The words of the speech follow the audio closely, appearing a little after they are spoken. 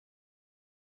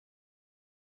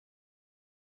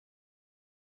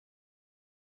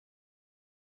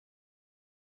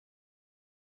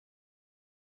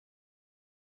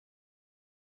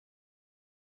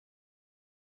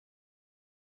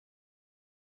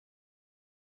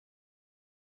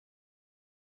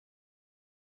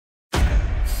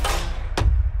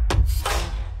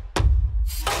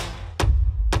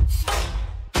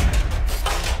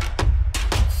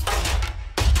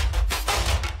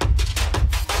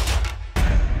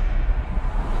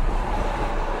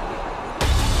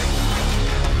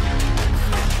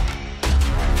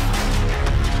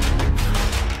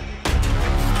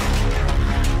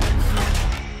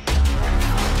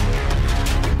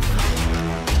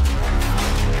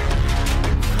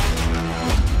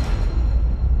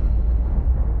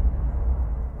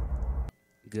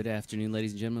Good afternoon,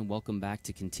 ladies and gentlemen. Welcome back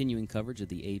to continuing coverage of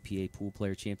the APA Pool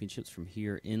Player Championships from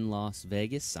here in Las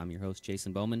Vegas. I'm your host,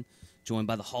 Jason Bowman, joined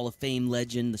by the Hall of Fame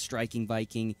legend, the striking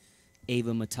Viking,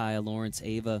 Ava Mattia Lawrence.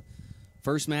 Ava,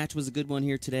 first match was a good one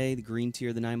here today, the green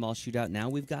tier, the 9-ball shootout. Now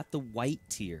we've got the white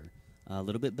tier. A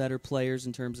little bit better players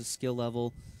in terms of skill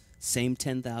level. Same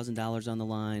 $10,000 on the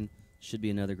line. Should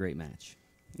be another great match.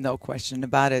 No question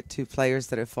about it. Two players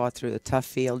that have fought through a tough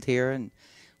field here, and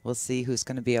we'll see who's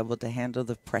going to be able to handle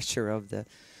the pressure of the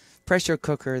pressure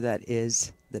cooker that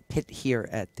is the pit here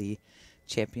at the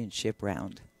championship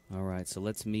round. All right, so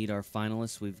let's meet our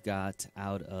finalists. We've got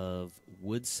out of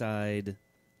Woodstown,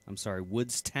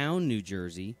 New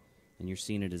Jersey, and you're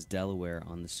seeing it as Delaware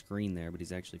on the screen there, but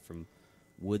he's actually from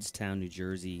Woodstown, New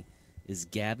Jersey, is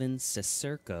Gavin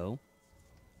Seserko.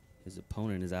 His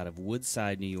opponent is out of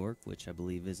Woodside, New York, which I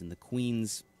believe is in the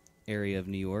Queens area of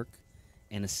New York.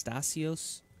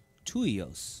 Anastasios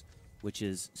Toulios, which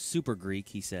is super Greek,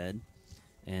 he said.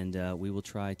 And we will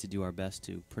try to do our best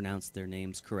to pronounce their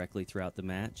names correctly throughout the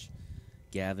match.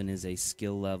 Gavin is a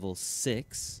skill level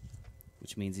 6,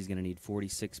 which means he's going to need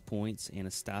 46 points.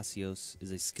 Anastasios is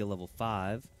a skill level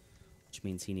 5, which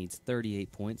means he needs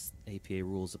 38 points. APA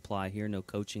rules apply here. No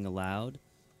coaching allowed.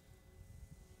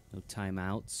 No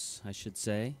timeouts, I should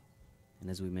say. And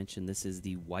as we mentioned, this is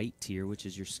the white tier, which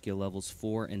is your skill levels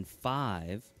 4 and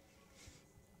 5.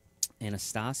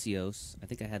 Anastasios, I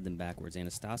think I had them backwards.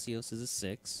 Anastasios is a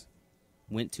 6.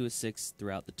 Went to a 6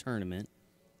 throughout the tournament,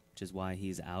 which is why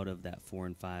he's out of that 4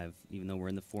 and 5, even though we're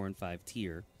in the 4 and 5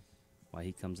 tier, why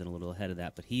he comes in a little ahead of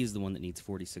that. But he's the one that needs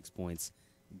 46 points.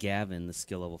 Gavin, the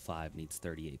skill level 5, needs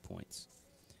 38 points.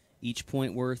 Each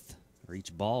point worth, or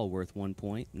each ball worth 1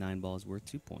 point. 9 balls worth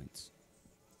 2 points.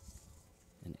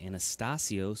 And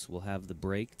Anastasios will have the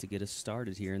break to get us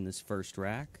started here in this first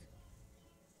rack.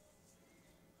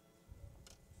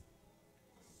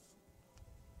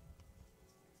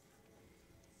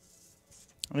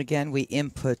 Again, we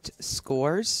input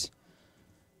scores.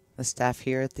 The staff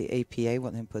here at the APA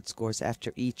will input scores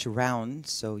after each round.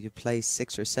 So you play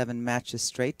 6 or 7 matches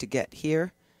straight to get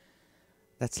here.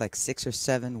 That's like 6 or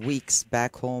 7 weeks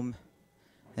back home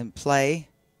and play.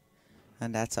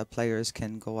 And that's how players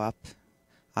can go up.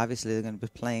 Obviously, they're going to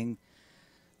be playing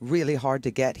really hard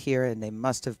to get here, and they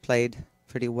must have played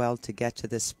pretty well to get to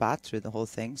this spot through the whole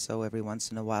thing. So every once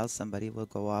in a while, somebody will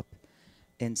go up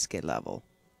in skill level.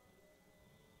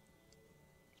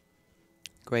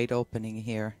 Great opening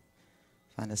here.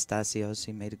 Anastasios,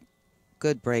 he made a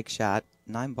good break shot.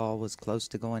 9-ball was close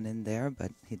to going in there,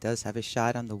 but he does have a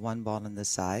shot on the 1 ball on the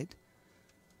side.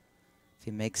 If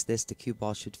he makes this, the cue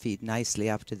ball should feed nicely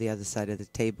up to the other side of the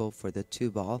table for the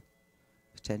 2-ball.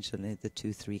 Potentially the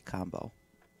 2-3 combo.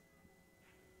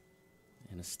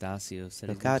 Anastasios said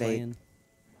he's been playing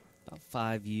about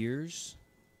 5 years.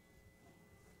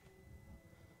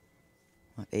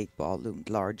 8-ball loomed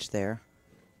large there.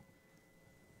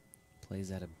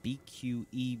 Plays out of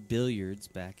BQE Billiards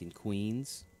back in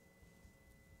Queens.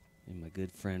 In my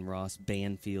good friend Ross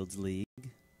Banfield's league.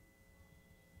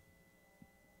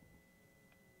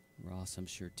 Ross, I'm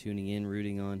sure, tuning in,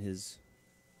 rooting on his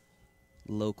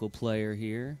local player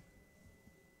here.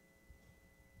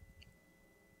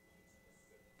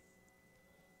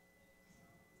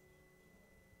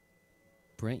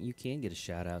 Brent, you can get a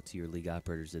shout out to your League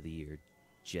Operators of the Year,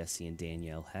 Jesse and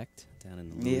Danielle Hecht, down in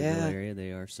the Louisville area.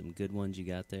 They are some good ones you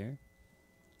got there.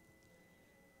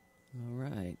 All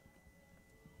right.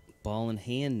 Ball in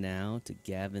hand now to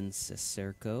Gavin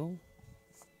Seserko.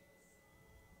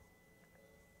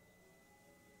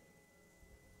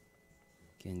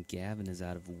 Again, Gavin is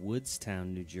out of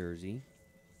Woodstown, New Jersey.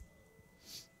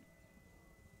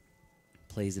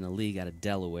 Plays in a league out of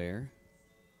Delaware.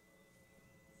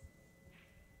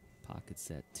 Pockets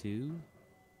that 2.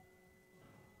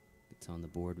 Gets on the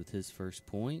board with his first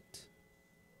point.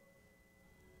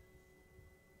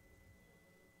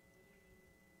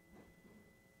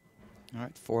 All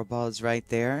right, 4 balls right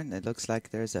there. And it looks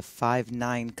like there's a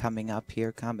 5-9 coming up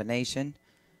here combination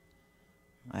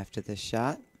after this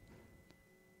shot.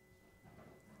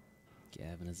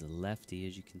 Gavin is a lefty,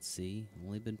 as you can see.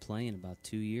 Only been playing about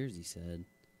 2 years, he said.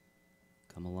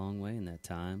 Come a long way in that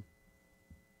time.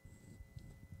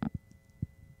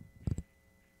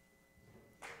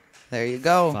 There you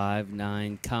go.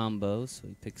 5-9 combo, so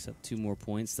he picks up 2 more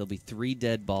points. There'll be 3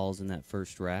 dead balls in that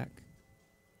first rack.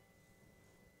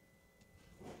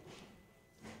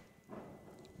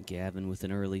 Gavin with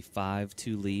an early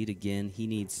 5-2 lead. Again, he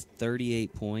needs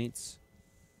 38 points.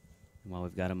 And while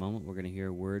we've got a moment, we're going to hear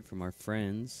a word from our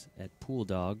friends at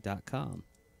pooldog.com.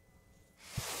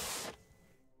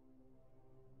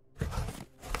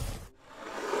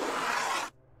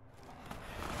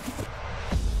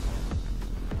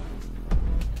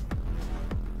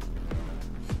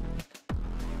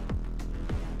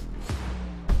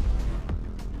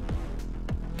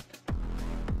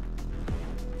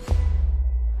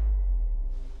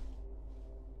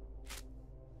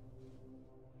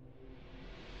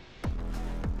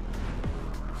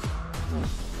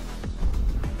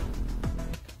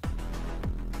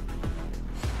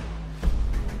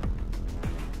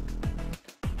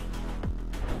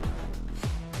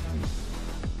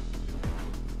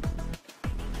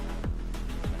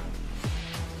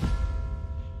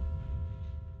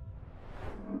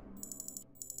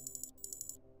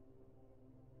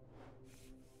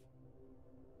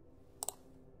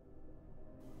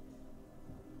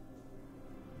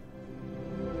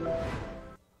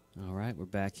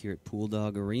 back here at Pool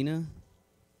Dog Arena.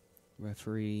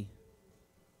 Referee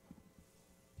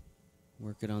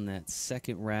working on that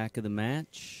second rack of the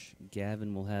match.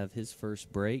 Gavin will have his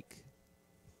first break.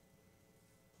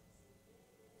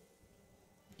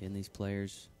 Again, these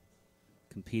players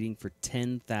competing for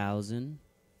 $10,000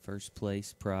 first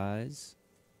place prize.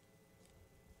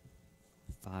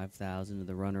 $5,000 to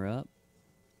the runner-up.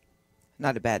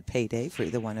 Not a bad payday for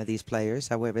either one of these players,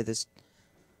 however this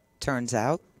turns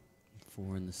out.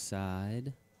 4 on the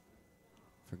side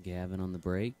for Gavin on the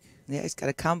break. Yeah, he's got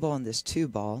a combo on this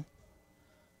 2-ball.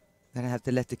 Gonna have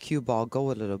to let the cue ball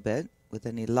go a little bit. With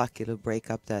any luck, it'll break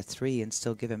up that 3 and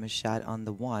still give him a shot on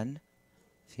the 1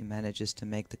 if he manages to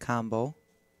make the combo.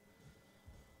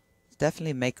 It's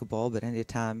definitely makeable, but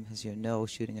anytime, as you know,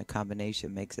 shooting a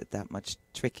combination makes it that much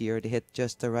trickier to hit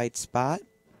just the right spot.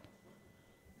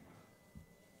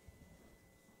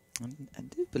 I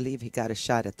do believe he got a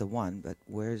shot at the 1, but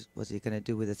what's he going to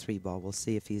do with the 3-ball? We'll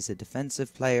see if he's a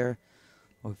defensive player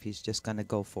or if he's just going to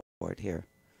go for it here.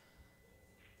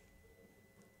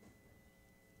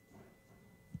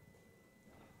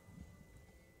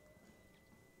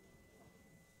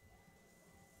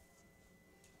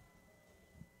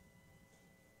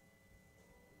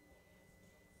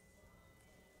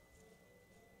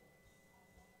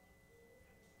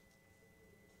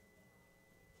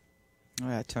 All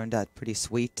right, turned out pretty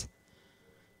sweet.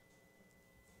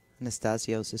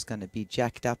 Anastasios is going to be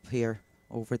jacked up here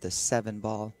over the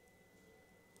 7-ball.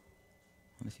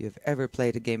 And if you've ever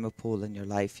played a game of pool in your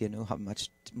life, you know how much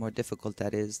more difficult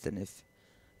that is than if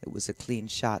it was a clean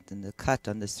shot. And the cut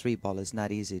on this 3-ball is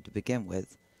not easy to begin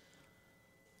with.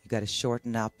 You got to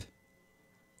shorten up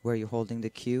where you're holding the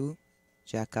cue,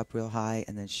 jack up real high,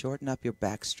 and then shorten up your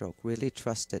backstroke. Really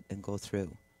trust it and go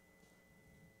through.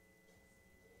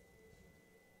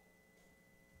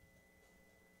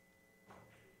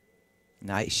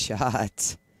 Nice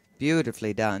shot.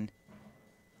 Beautifully done.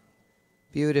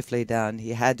 Beautifully done.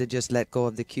 He had to just let go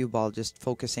of the cue ball, just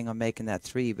focusing on making that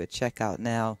 3. But check out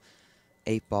now,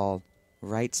 8-ball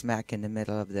right smack in the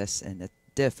middle of this, and a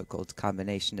difficult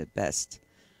combination at best.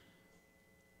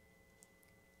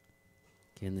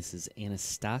 Again, this is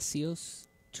Anastasios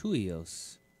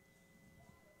Toulios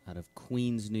out of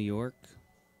Queens, New York,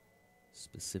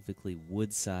 specifically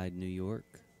Woodside, New York.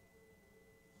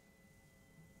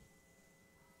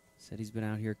 Said he's been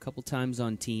out here a couple times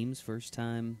on teams. First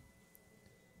time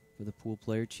for the Pool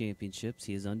Player Championships.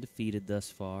 He is undefeated thus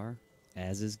far,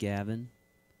 as is Gavin.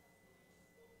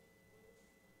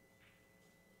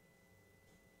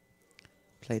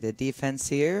 Play the defense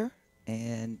here,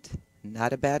 and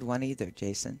not a bad one either,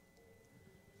 Jason.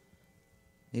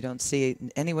 You don't see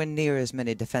anywhere near as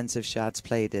many defensive shots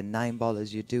played in 9-ball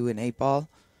as you do in 8-ball,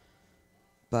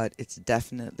 but it's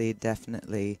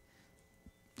definitely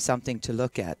something to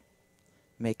look at.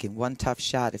 Making one tough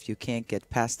shot, if you can't get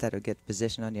past that or get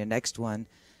position on your next one,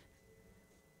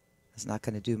 it's not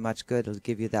going to do much good. It'll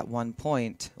give you that 1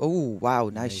 point. Oh, wow,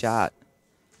 nice shot.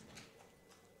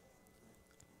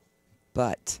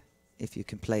 But if you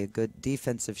can play a good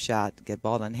defensive shot, get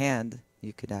ball in hand,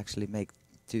 you could actually make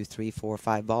 2, 3, 4,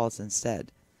 5 balls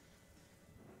instead.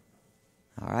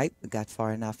 All right, we got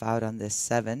far enough out on this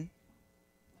 7.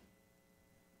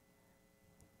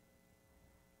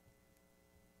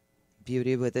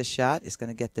 Beauty with this shot is going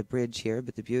to get the bridge here,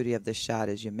 but the beauty of this shot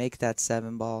is you make that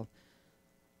 7-ball.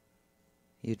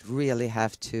 You'd really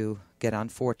have to get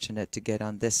unfortunate to get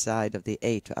on this side of the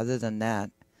 8. Other than that,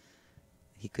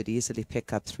 he could easily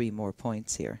pick up 3 more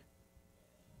points here.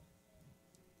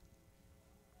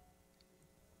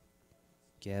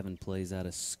 Gavin plays out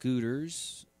of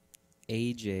Scooters,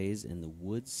 AJ's, in the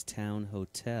Woodstown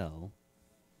Hotel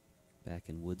back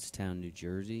in Woodstown, New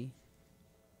Jersey.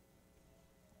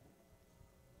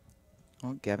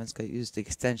 Well, Gavin's got to use the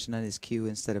extension on his cue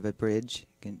instead of a bridge.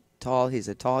 He's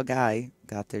a tall guy.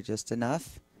 Got there just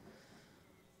enough.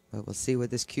 But we'll see where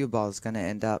this cue ball is going to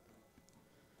end up.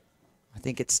 I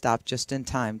think it stopped just in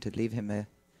time to leave him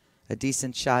a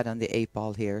decent shot on the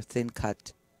 8-ball here. Thin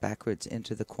cut backwards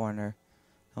into the corner.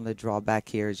 Only drawback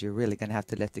here is you're really going to have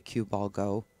to let the cue ball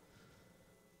go.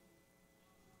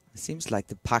 It seems like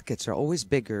the pockets are always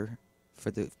bigger for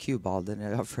the cue ball than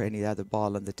they are for any other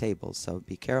ball on the table. So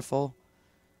be careful.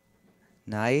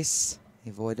 Nice.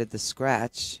 He avoided the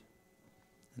scratch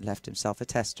and left himself a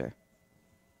tester.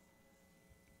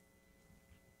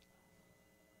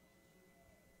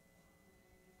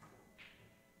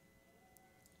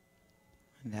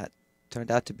 And that turned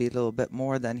out to be a little bit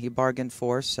more than he bargained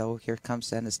for, so here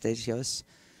comes Anastasios.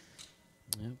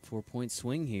 Yep, 4-point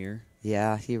swing here.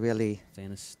 Yeah, he really...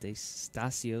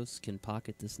 Anastasios can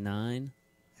pocket this 9.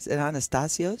 Is it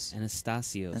Anastasios?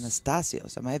 Anastasios.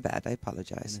 Anastasios. Oh, my bad. I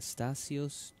apologize.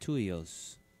 Anastasios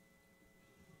Toulios.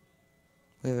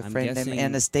 We have a I'm friend named guessing-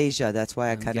 Anastasia. That's why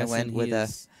I I'm kind of went guessing with he a...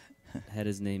 has had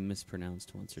his name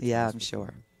mispronounced once or twice. Yeah, I'm before.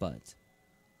 sure. But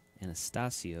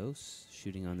Anastasios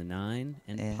shooting on the 9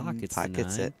 and And pockets the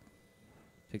 9. it.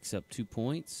 Picks up 2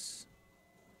 points.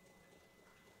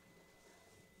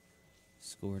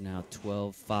 Score now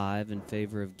 12-5 in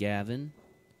favor of Gavin.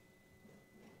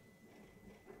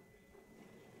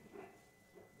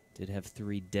 Did have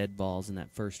 3 dead balls in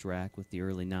that first rack with the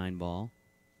early 9 ball.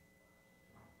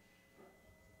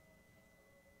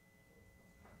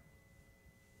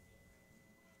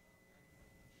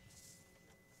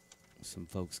 Some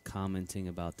folks commenting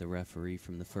about the referee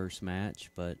from the first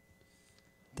match, but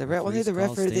Only the referee's call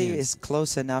referee stands. is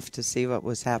close enough to see what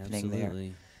was happening there.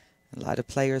 Absolutely. A lot of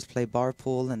players play bar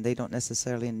pool, and they don't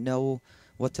necessarily know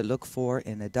what to look for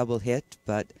in a double hit,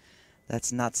 but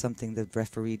that's not something the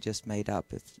referee just made up.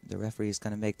 If the referee is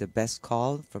going to make the best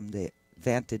call from the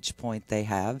vantage point they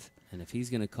have. And if he's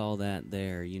going to call that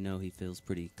there, you know he feels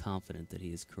pretty confident that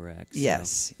he is correct.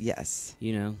 Yes, yes.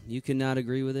 You know, you cannot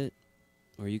agree with it,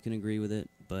 or you can agree with it,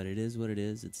 but it is what it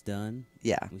is. It's done.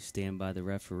 Yeah, We stand by the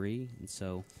referee, and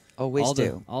so always all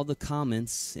do. all the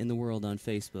comments in the world on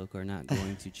Facebook are not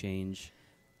going to change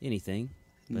anything.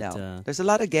 But, No. There's a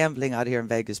lot of gambling out here in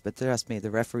Vegas, but trust me,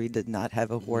 the referee did not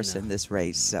have a horse No. in this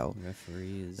race, so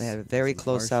referee is they had a very as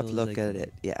close-up impartial as look they at can.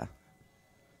 it. Yeah.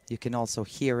 You can also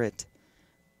hear it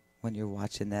when you're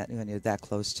watching that, when you're that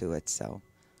close to it, so.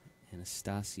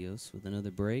 Anastasios with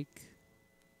another break.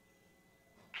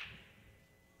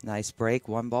 Nice break,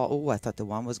 1 ball. Oh, I thought the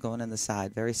 1 was going on the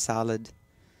side. Very solid.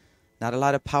 Not a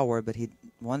lot of power, but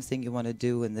one thing you want to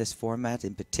do in this format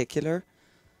in particular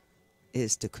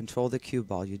is to control the cue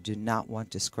ball. You do not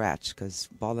want to scratch because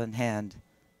ball in hand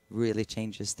really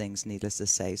changes things, needless to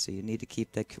say. So you need to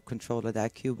keep the control of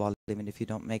that cue ball even if you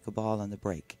don't make a ball on the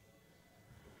break.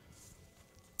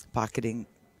 Pocketing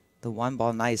the 1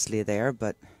 ball nicely there,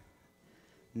 but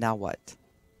now what?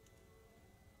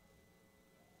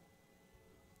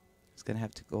 It's going to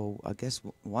have to go, I guess,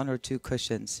 1 or 2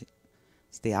 cushions.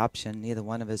 It's the option. Neither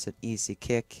one of us an easy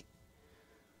kick.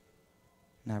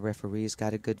 Now referee's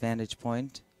got a good vantage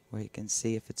point where he can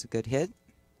see if it's a good hit.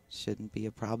 Shouldn't be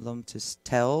a problem to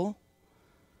tell.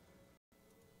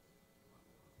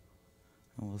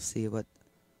 And we'll see what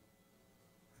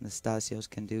Anastasios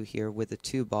can do here with the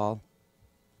 2 ball.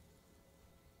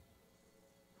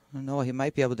 I don't know, he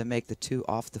might be able to make the 2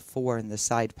 off the 4 in the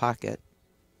side pocket.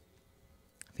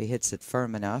 If he hits it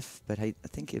firm enough, but I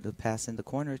think it'll pass in the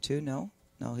corner too, no?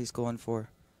 No, he's going for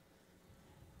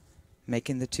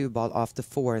making the 2 ball off the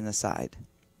 4 in the side.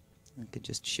 You could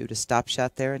just shoot a stop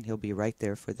shot there and he'll be right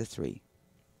there for the 3.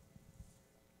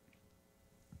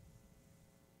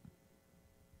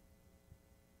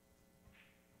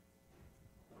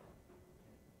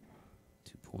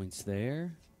 Points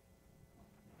there.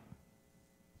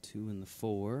 2 in the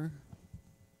 4.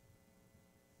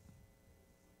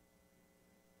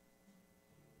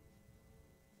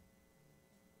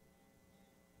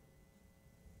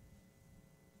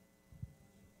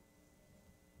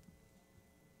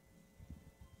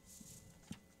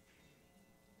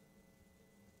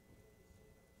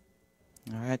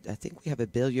 All right, I think we have a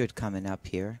billiard coming up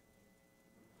here.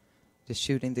 Just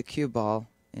shooting the cue ball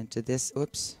into this.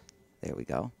 Oops, there we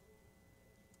go.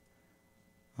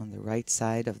 On the right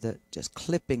side of the, just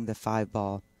clipping the 5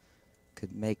 ball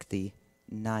could make the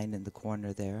 9 in the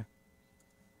corner there.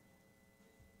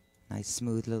 Nice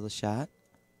smooth little shot.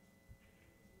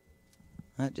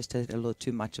 Just a little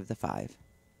too much of the 5.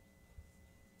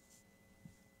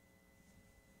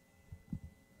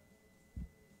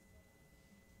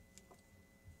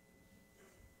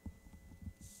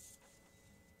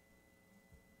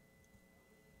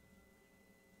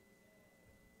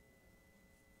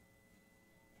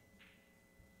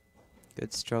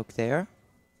 Good stroke there.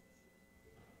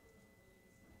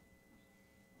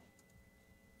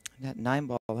 That 9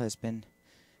 ball has been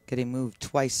getting moved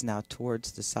twice now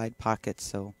towards the side pocket,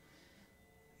 so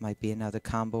might be another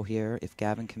combo here if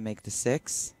Gavin can make the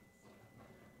 6.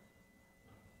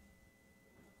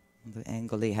 The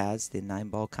angle he has, the 9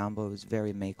 ball combo is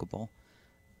very makeable.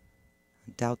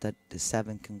 I doubt that the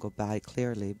 7 can go by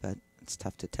clearly, but it's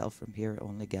tough to tell from here.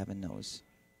 Only Gavin knows.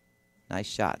 Nice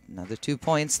shot. Another 2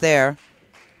 points there.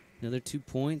 Another 2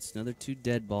 points, another 2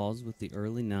 dead balls with the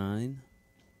early 9.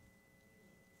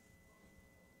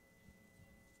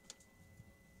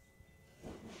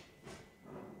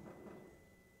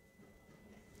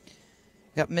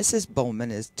 Yep, Mrs. Bowman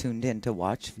is tuned in to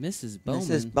watch. Mrs. Bowman.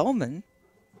 Mrs. Bowman.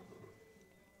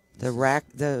 The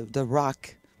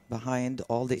rock behind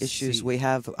all the issues See, we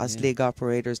have, us yeah. league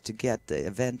operators, to get the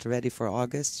event ready for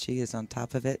August. She is on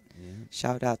top of it. Yeah.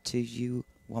 Shout out to you,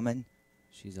 woman.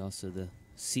 She's also the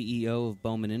CEO of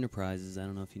Bowman Enterprises. I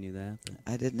don't know if you knew that, but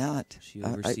I did not. she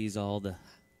oversees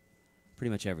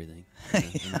pretty much everything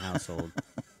in the household.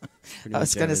 Pretty I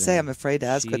was much going to say, I'm everything. afraid to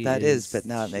ask what She that is, but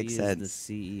now it makes She sense. is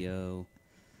the CEO.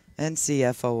 And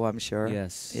CFO, I'm sure.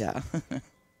 Yes. Yeah.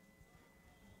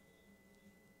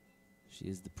 She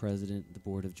is the president, the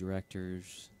board of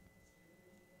directors,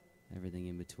 everything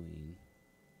in between.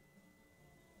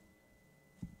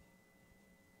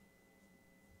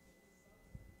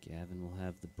 Gavin will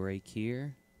have the break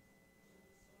here,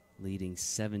 leading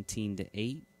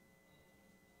 17-8.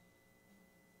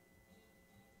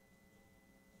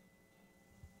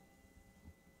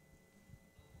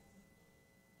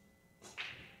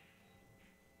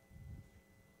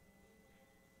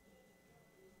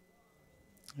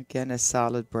 Again, a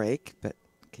solid break, but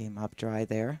came up dry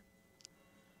there.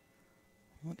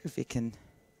 I wonder if he could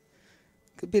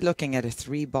be looking at a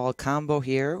 3-ball combo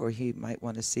here, or he might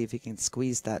want to see if he can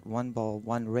squeeze that 1-ball,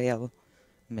 1 rail,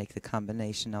 and make the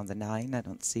combination on the 9. I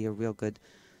don't see a real good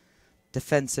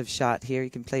defensive shot here. You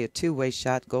can play a 2-way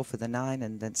shot, go for the 9,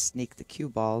 and then sneak the cue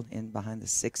ball in behind the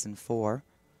 6 and 4.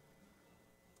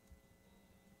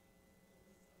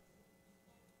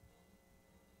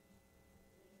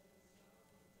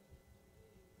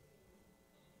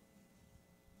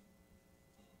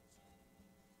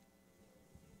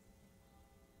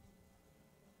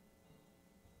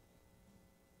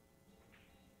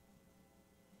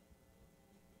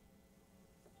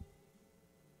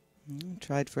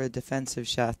 Tried for a defensive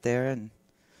shot there and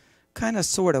kind of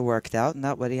sort of worked out.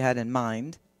 Not what he had in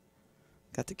mind.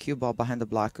 Got the cue ball behind the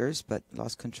blockers, but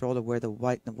lost control of where the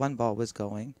 1 ball was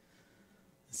going.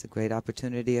 It's a great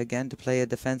opportunity again to play a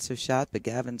defensive shot, but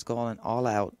Gavin's going all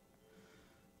out.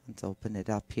 Let's open it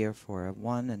up here for a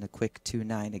 1 and a quick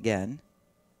 2-9 again.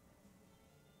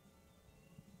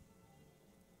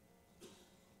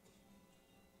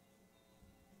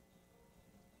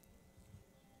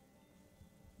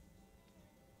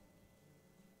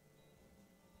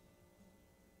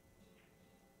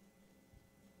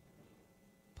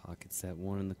 Pockets that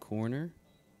 1 in the corner.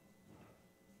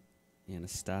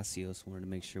 Anastasios wanted to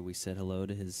make sure we said hello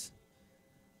to his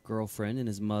girlfriend and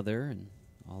his mother and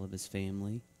all of his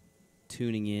family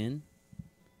tuning in.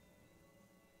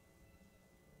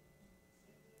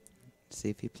 See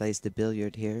if he plays the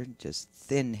billiard here. Just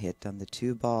thin hit on the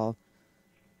 2 ball.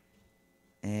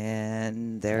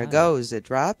 And there it goes. It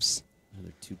drops.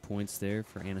 Another 2 points there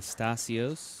for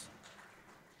Anastasios.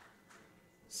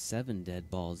 7 dead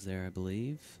balls there, I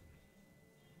believe.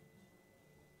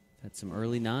 Had some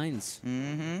early 9s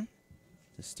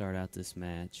to start out this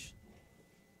match.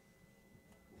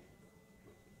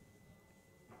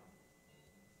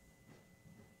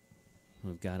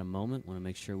 We've got a moment. Want to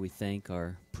make sure we thank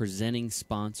our presenting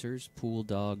sponsors,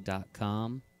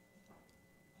 PoolDog.com,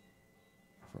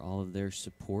 for all of their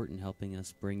support in helping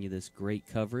us bring you this great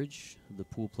coverage of the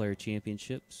Pool Player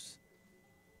Championships,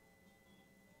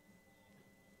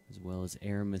 as well as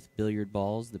Aramith billiard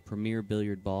balls, the premier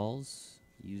billiard balls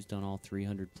used on all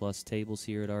 300-plus tables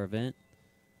here at our event,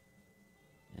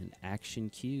 and Action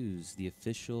Cues, the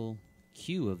official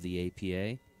cue of the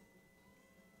APA.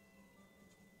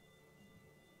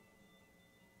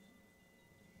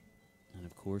 And,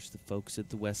 of course, the folks at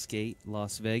the Westgate,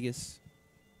 Las Vegas,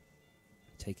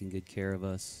 taking good care of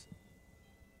us.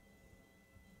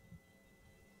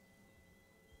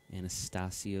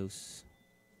 Anastasios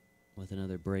with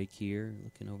another break here,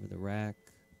 looking over the rack.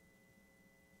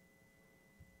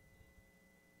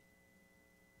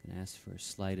 Going to ask for a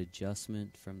slight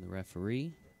adjustment from the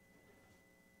referee.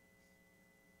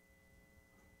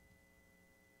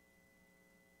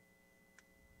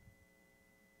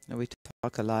 Now we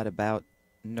talk a lot about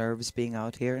nerves being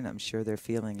out here, and I'm sure they're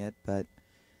feeling it, but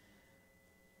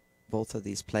both of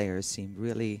these players seem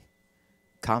really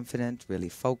confident, really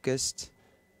focused.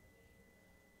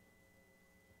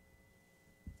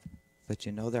 But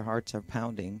you know their hearts are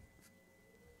pounding.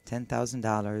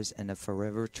 $10,000 and a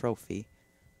forever trophy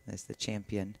as the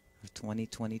champion of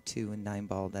 2022 in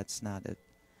 9-ball. That's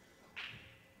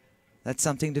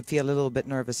something to feel a little bit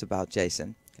nervous about,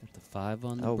 Jason. Got the 5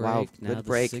 on the break. Wow, now good the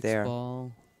break 6 there.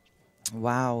 ball.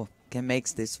 Wow, Ken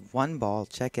makes this 1 ball.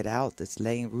 Check it out. It's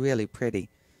laying really pretty.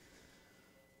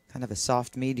 Kind of a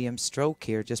soft medium stroke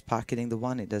here, just pocketing the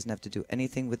 1. He doesn't have to do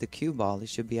anything with the cue ball. He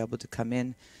should be able to come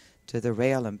in to the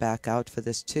rail and back out for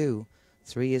this 2.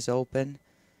 3 is open.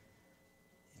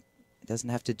 Doesn't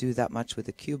have to do that much with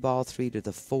the cue ball. 3 to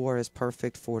the 4 is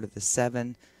perfect. 4 to the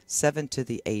 7. 7 to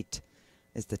the 8.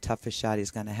 is the toughest shot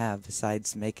he's going to have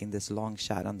besides making this long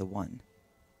shot on the 1.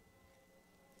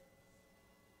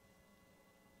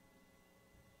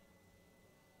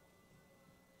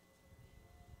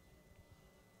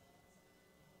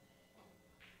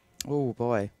 Oh,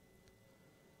 boy.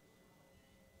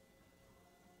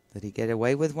 Did he get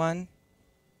away with one?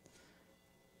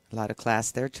 A lot of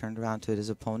class there. Turned around to his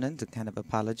opponent and kind of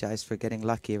apologized for getting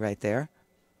lucky right there.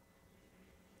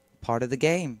 Part of the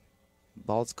game.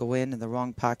 Balls go in the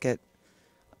wrong pocket.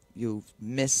 You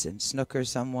miss and snooker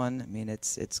someone. I mean,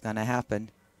 it's going to happen.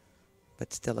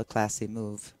 But still a classy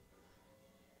move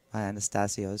by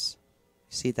Anastasios.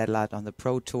 You see that a lot on the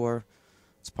Pro Tour.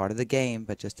 It's part of the game,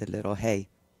 but just a little, hey,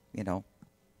 you know,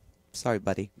 sorry,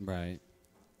 buddy. Right.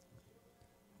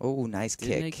 Oh, nice Did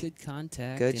kick. make good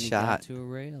contact. Good and shot. He got to a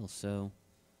rail, so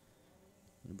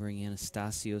we'll bring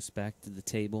Anastasios back to the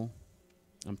table.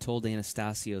 I'm told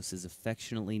Anastasios is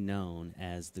affectionately known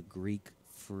as the Greek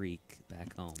Freak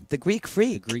back home. The Greek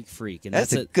Freak. The Greek Freak. And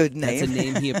that's a good name. That's a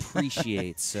name he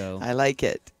appreciates. So I like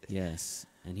it. Yes.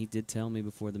 And he did tell me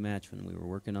before the match when we were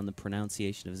working on the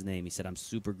pronunciation of his name, he said, I'm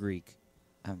super Greek.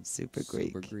 I'm super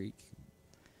Greek. Super Greek.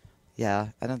 Yeah,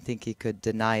 I don't think he could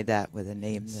deny that with a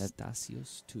name.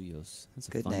 Anastasios Toulios. That's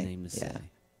a good fun name to say.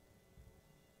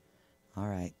 All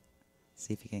right.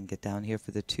 See if he can get down here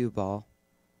for the 2 ball.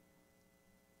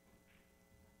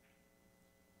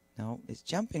 No, it's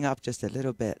jumping up just a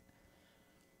little bit.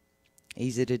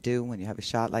 Easy to do when you have a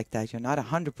shot like that. You're not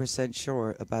 100%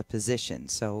 sure about position.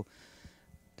 So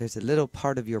there's a little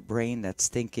part of your brain that's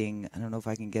thinking, I don't know if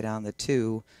I can get on the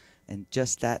 2. And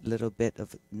just that little bit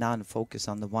of non-focus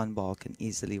on the 1 ball can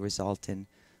easily result in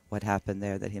what happened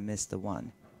there, that he missed the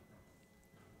 1.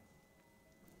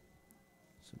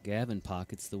 So Gavin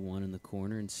pockets the 1 in the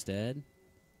corner instead.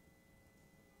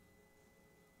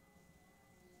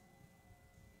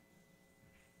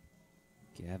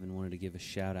 Gavin wanted to give a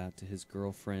shout out to his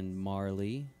girlfriend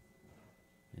Marley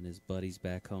and his buddies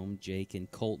back home, Jake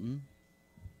and Colton,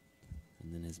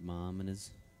 and then his mom and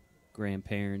his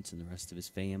grandparents and the rest of his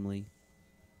family.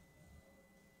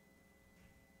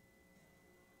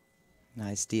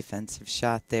 Nice defensive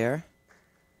shot there.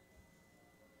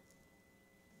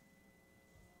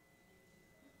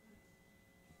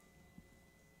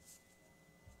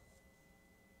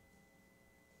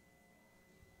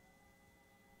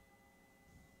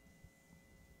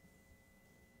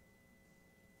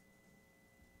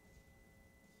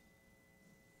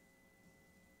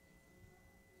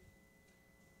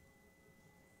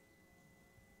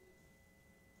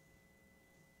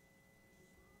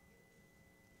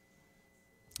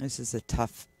 This is a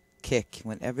tough kick.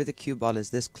 Whenever the cue ball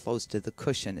is this close to the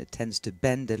cushion, it tends to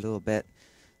bend a little bit,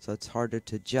 so it's harder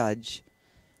to judge.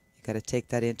 You got to take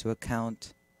that into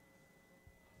account.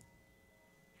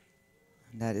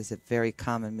 And that is a very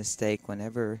common mistake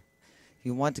whenever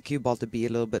you want the cue ball to be a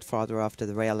little bit farther off to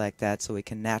the rail like that so it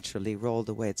can naturally roll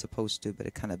the way it's supposed to, but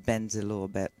it kind of bends a little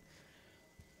bit.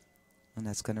 And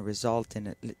that's going to result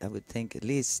in, I would think, at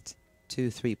least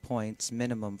 2-3 points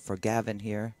minimum for Gavin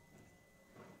here.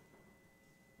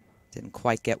 Didn't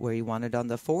quite get where he wanted on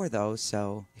the 4, though,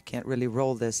 so you can't really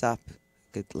roll this up.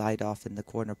 Could glide off in the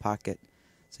corner pocket,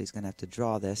 so he's going to have to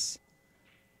draw this.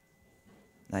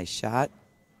 Nice shot.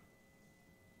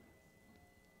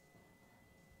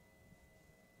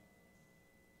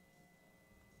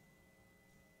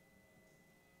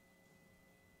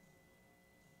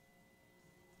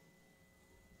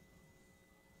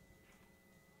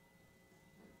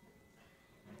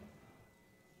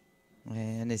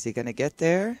 And is he going to get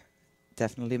there?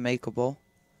 Definitely makeable.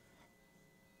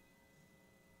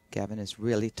 Gavin is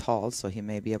really tall, so he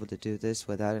may be able to do this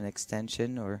without an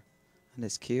extension or on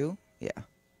his cue. Yeah,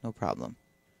 no problem.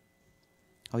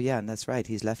 Oh, yeah, and that's right.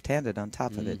 He's left-handed on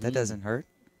top of it. That doesn't hurt.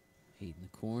 8 in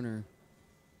the corner.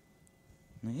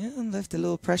 Yeah, and left a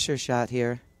little pressure shot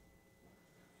here.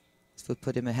 This would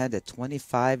put him ahead at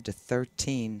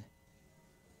 25-13.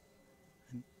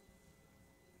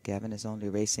 Gavin is only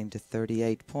racing to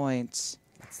 38 points.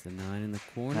 That's the 9 in the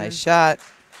corner. Nice shot.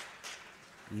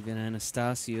 Even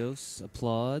Anastasios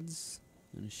applauds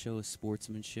in a show of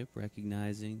sportsmanship,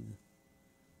 recognizing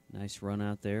nice run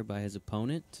out there by his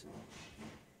opponent.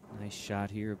 Nice shot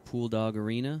here at Pool Dog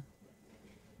Arena.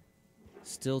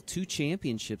 Still 2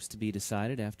 championships to be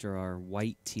decided after our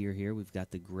white tier here. We've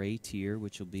got the gray tier,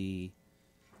 which will be,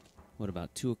 what,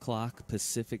 about 2 o'clock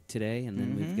Pacific today. And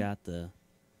then we've got the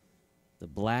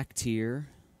black tier,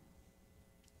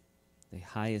 the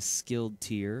highest skilled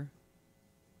tier.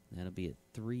 That'll be at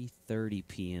 3:30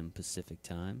 p.m. Pacific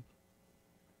time.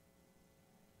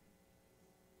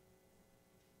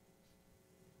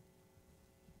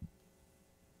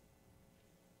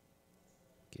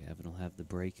 have the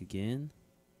break again.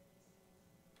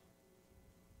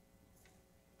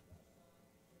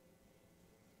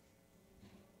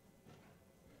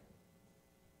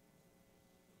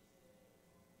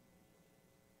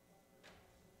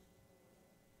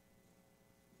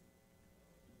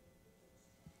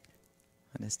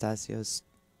 Anastasios'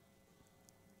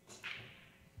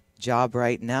 job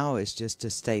right now is just to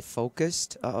stay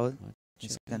focused. Uh-oh.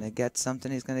 He's going to get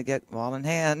something. He's going to get ball in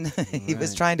hand. He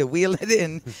was trying to wheel it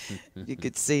in. You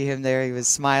could see him there. He was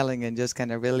smiling and just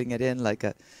kind of reeling it in like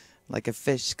a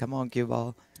fish. Come on, cue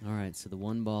ball. All right, so the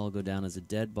one ball will go down as a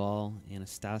dead ball.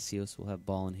 Anastasios will have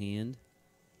ball in hand.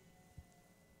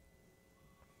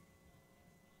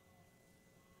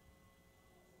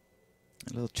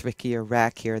 A little trickier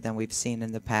rack here than we've seen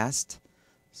in the past.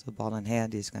 So ball in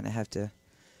hand, he's going to have to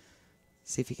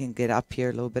see if he can get up here.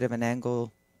 A little bit of an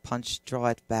angle punch, draw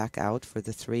it back out for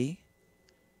the 3.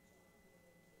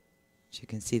 As you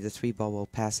can see, the 3 ball will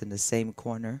pass in the same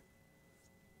corner.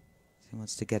 If he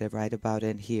wants to get it right about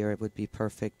in here, it would be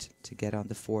perfect to get on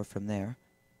the 4 from there.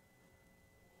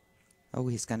 Oh,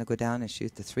 he's going to go down and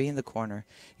shoot the 3 in the corner.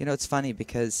 You know, it's funny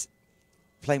because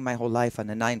playing my whole life on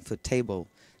a 9-foot table,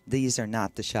 these are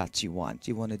not the shots you want.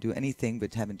 You want to do anything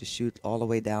but having to shoot all the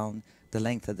way down the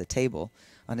length of the table.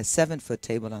 On a 7-foot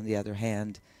table, on the other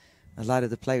hand, a lot of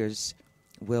the players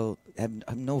will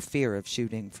have no fear of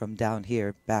shooting from down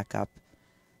here back up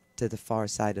to the far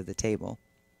side of the table.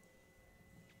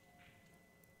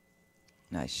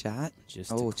 Nice shot. Just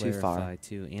to too far. clarify,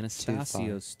 too,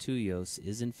 Anastasios Toulios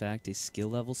is in fact a skill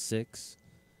level 6,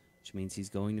 which means he's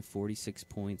going to 46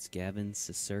 points. Gavin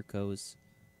Seserko is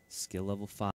skill level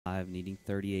 5, needing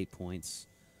 38 points.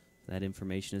 That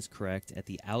information is correct. At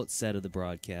the outset of the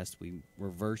broadcast, we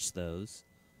reversed those.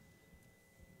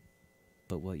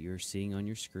 But what you're seeing on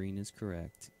your screen is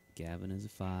correct. Gavin is a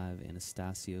 5,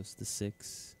 Anastasios the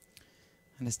 6.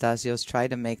 Anastasios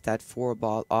tried to make that 4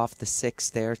 ball off the 6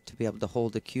 there to be able to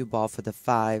hold the cue ball for the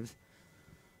 5.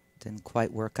 Didn't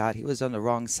quite work out. He was on the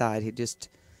wrong side. He just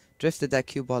drifted that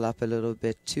cue ball up a little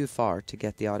bit too far to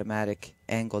get the automatic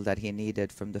angle that he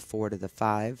needed from the 4 to the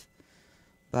 5.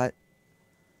 But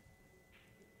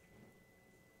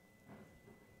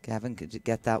Gavin could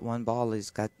get that one ball. He's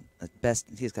got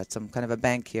he's got some kind of a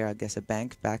bank here. I guess a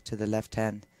bank back to the left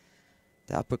hand,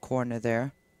 the upper corner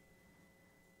there.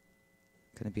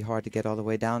 Going to be hard to get all the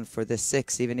way down for the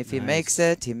 6. Even if he makes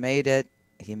it, he made it.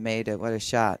 He made it. What a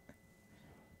shot.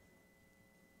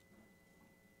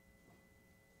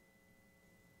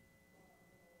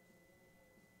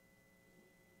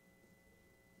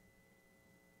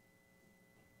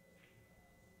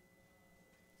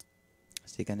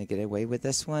 Is he going to get away with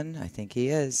this one? I think he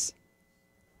is.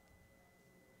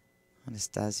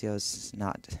 Anastasios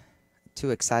not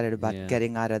too excited about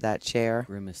getting out of that chair.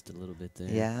 Grimaced a little bit there.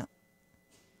 Yeah.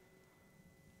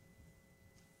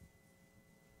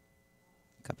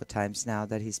 A couple times now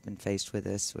that he's been faced with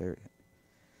this where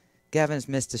Gavin's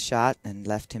missed a shot and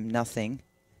left him nothing.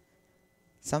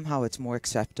 Somehow it's more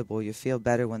acceptable. You feel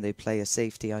better when they play a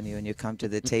safety on you and you come to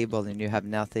the table and you have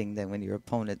nothing than when your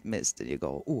opponent missed and you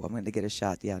go, ooh, I'm going to get a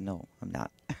shot. Yeah, no, I'm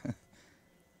not.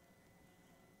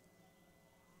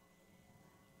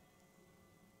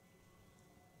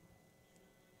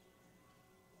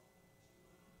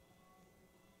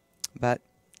 But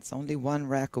it's only one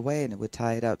rack away and it would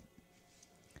tie it up.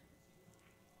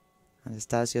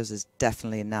 Anastasios is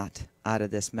definitely not out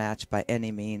of this match by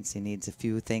any means. He needs a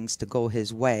few things to go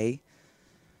his way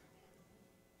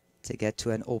to get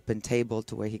to an open table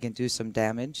to where he can do some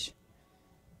damage.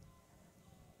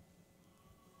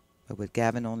 But with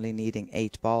Gavin only needing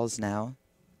 8 balls now,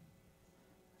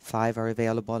 5 are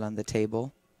available on the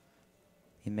table.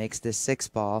 He makes this 6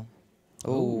 ball.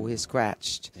 Oh, he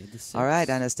scratched. All right,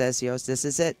 Anastasios, this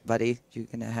is it, buddy. You're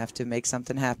going to have to make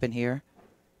something happen here.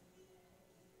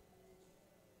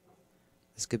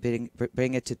 This could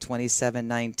bring it to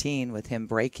 27-19 with him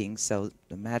breaking, so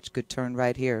the match could turn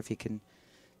right here if he can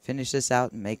finish this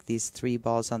out and make these 3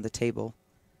 balls on the table.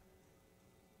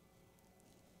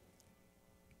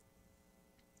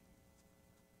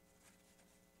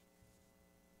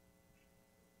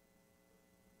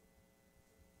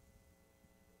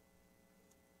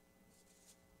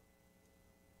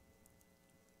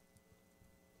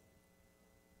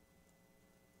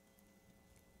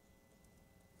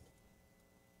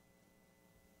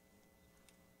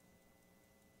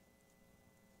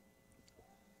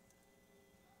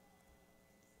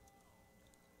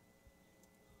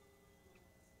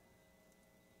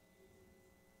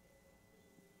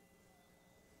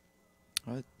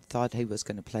 I thought he was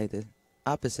going to play the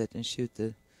opposite and shoot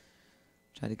the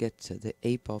Try to get to the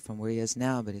 8 ball from where he is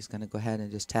now, but he's going to go ahead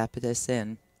and just tap this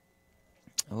in.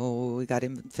 Oh, we got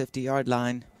him 50-yard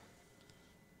line.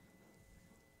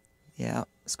 Yeah,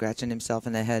 scratching himself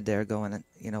in the head there, going,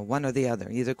 one or the other,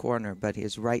 either corner, but he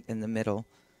is right in the middle.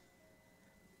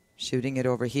 Shooting it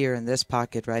over here in this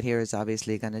pocket right here is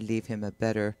obviously going to leave him a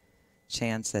better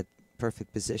chance at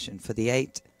perfect position for the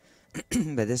 8.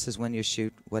 But this is when you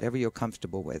shoot whatever you're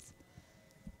comfortable with.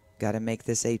 Got to make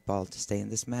this 8 ball to stay in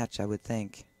this match, I would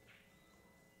think.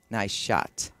 Nice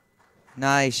shot.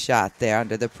 Nice shot there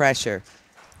under the pressure.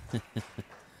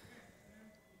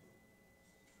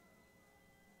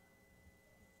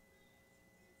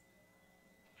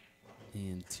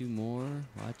 And 2 more.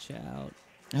 Watch out.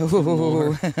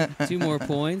 Ooh. 2 more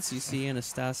points. You see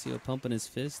Anastasios pumping his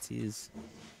fist. He is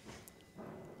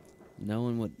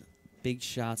knowing what big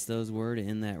shots those were to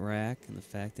end that rack, and the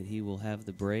fact that he will have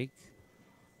the break.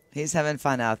 He's having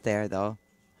fun out there, though.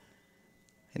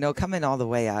 Coming all the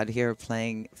way out here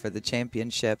playing for the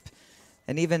championship,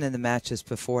 and even in the matches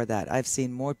before that, I've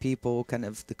seen more people kind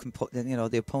of,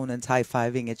 the opponents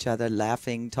high-fiving each other,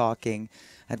 laughing, talking.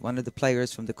 I had one of the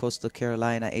players from the Coastal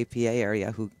Carolina APA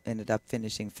area who ended up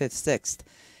finishing 5th, 6th.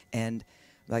 And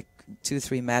like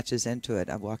 2-3 matches into it,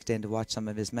 I walked in to watch some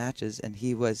of his matches, and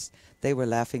they were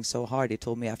laughing so hard. He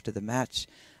told me after the match,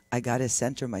 I got to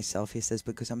center myself, he says,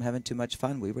 because I'm having too much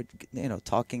fun. We were,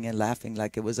 talking and laughing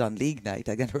like it was on league night.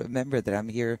 I got to remember that I'm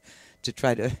here to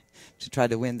try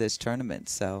to win this tournament.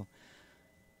 So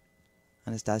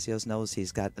Anastasios knows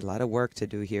he's got a lot of work to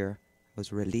do here.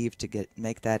 Was relieved to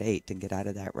make that 8 and get out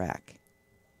of that rack.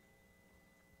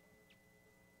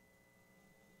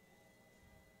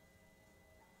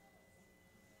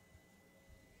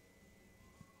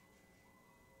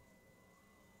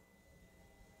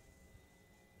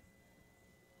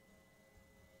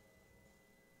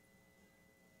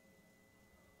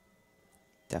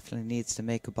 Definitely needs to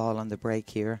make a ball on the break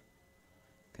here.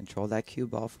 Control that cue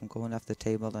ball from going off the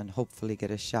table and hopefully get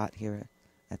a shot here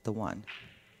at the 1.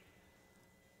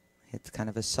 It's kind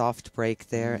of a soft break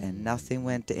there, and nothing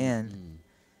went in.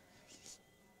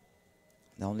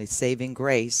 The only saving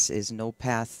grace is no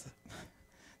path.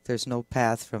 There's no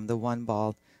path from the 1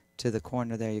 ball to the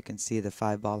corner there. You can see the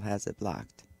 5 ball has it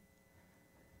blocked.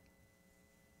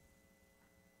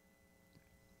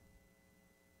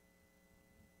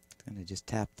 Going to just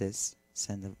tap this,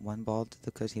 send the 1 ball to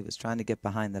the cushion. He was trying to get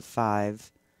behind the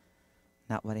 5.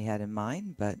 Not what he had in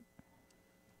mind, but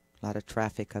a lot of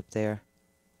traffic up there.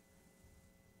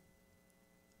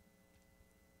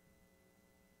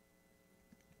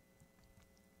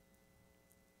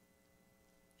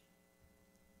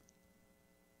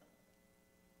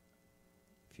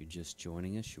 If you're just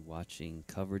joining us, you're watching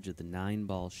coverage of the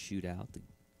 9-ball shootout, the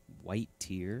white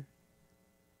tier.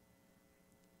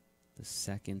 The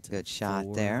second Good of shot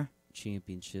 4 there.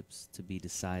 championships to be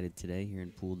decided today here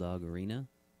in Pool Dog Arena.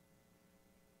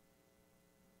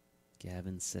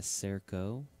 Gavin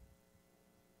Seserko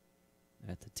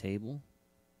at the table,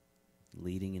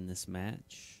 leading in this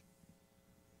match.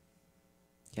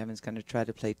 Gavin's going to try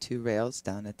to play 2 rails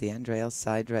down at the end rail,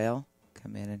 side rail.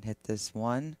 Come in and hit this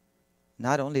 1.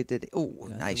 Not only did he,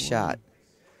 nice shot.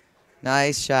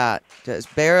 Nice shot.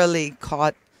 Just barely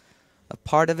caught a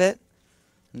part of it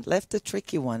and left a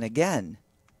tricky one again.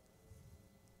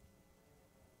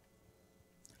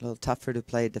 A little tougher to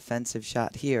play a defensive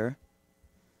shot here.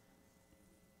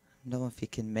 I don't know if he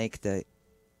can make the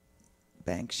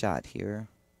bank shot here.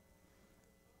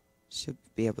 Should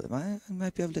be able to, I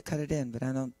might be able to cut it in, but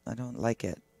I don't like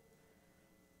it.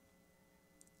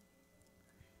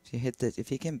 If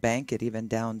he can bank it even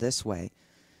down this way,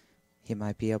 he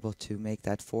might be able to make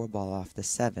that 4 ball off the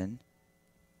 7.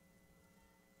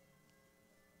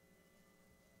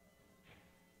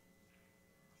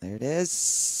 There it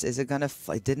is. Is it gonna?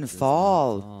 It didn't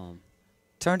fall.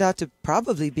 Turned out to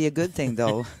probably be a good thing,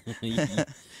 though.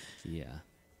 Yeah.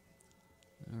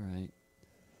 All right.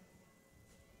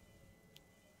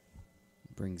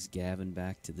 Brings Gavin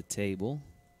back to the table.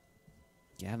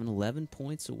 Gavin 11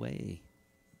 points away.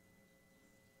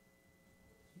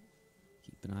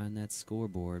 Keep an eye on that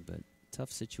scoreboard, but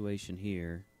tough situation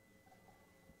here.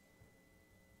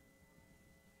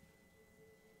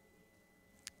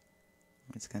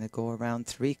 It's going to go around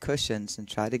 3 cushions and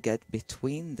try to get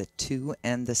between the 2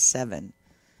 and the 7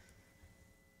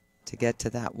 to get to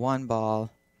that 1 ball.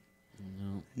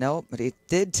 No, but it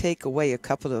did take away a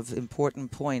couple of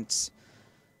important points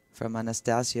from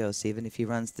Anastasios. Even if he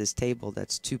runs this table,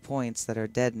 that's 2 points that are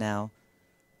dead now.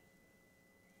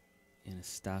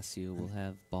 Anastasios will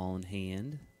have ball in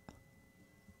hand.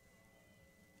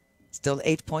 Still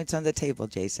 8 points on the table,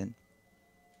 Jason.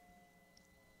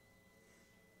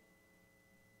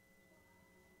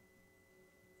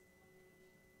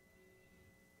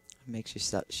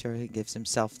 Makes sure he gives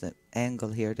himself the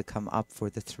angle here to come up for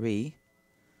the 3.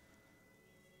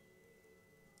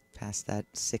 Past that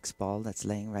 6 ball that's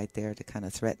laying right there to kind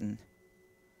of threaten.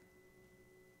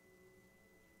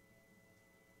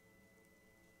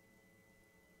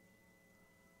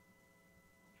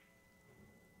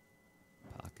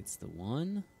 Pockets the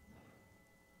 1.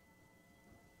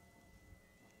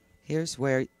 Here's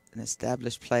where an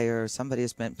established player or somebody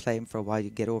who's been playing for a while, you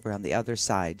get over on the other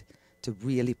side to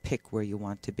really pick where you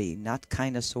want to be. Not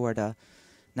kind of, sort of,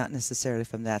 not necessarily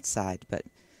from that side, but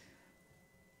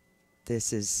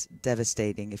this is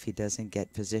devastating if he doesn't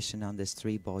get position on this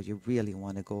 3 ball. You really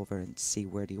want to go over and see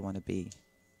where do you want to be.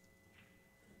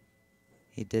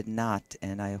 He did not,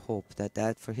 and I hope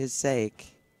that for his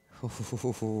sake,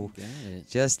 Got it.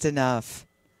 just enough.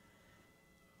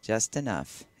 Just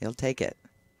enough. He'll take it.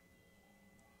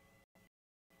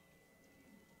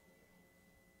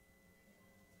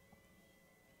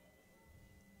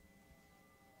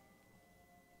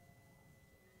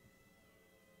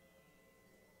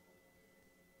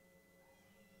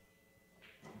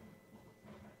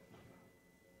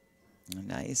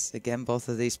 Nice. Again, both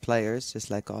of these players, just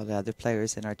like all the other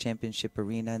players in our championship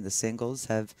arena in the singles,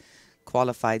 have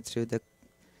qualified through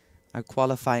our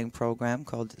qualifying program,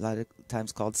 called a lot of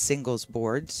times called singles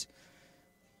boards.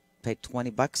 Pay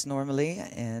 $20 normally,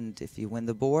 and if you win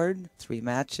the board, 3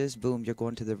 matches, boom, you're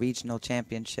going to the regional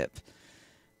championship.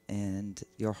 And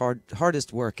your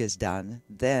hardest work is done.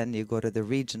 Then you go to the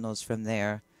regionals from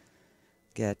there,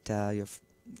 get your,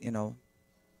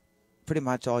 pretty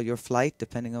much all your flight,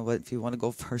 depending on if you want to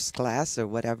go first class or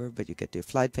whatever, but you get your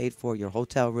flight paid for, your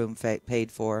hotel room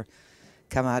paid for,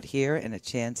 come out here, and a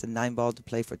chance, a 9-ball to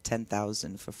play for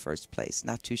 $10,000 for first place.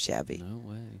 Not too shabby. No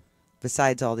way.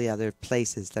 Besides all the other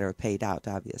places that are paid out,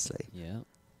 obviously. Yeah.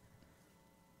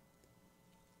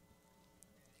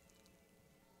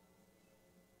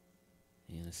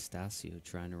 Anastasios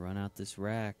trying to run out this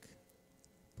rack.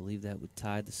 Believe that would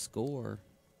tie the score.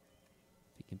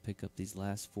 If he can pick up these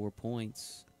last 4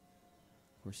 points.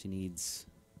 Of course, he needs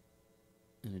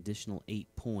an additional 8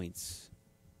 points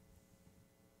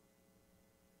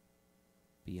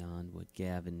beyond what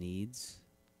Gavin needs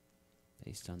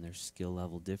based on their skill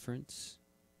level difference.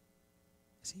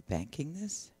 Is he banking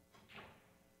this?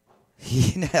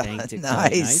 Banked it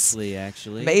quite nicely,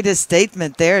 actually. Made a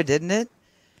statement there, didn't it?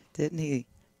 Didn't he?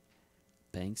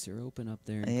 Banks are open up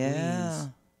there in Yeah.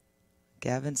 Queens.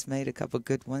 Gavin's made a couple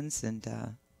good ones and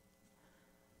kind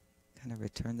of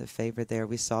returned the favor there.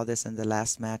 We saw this in the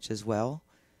last match as well.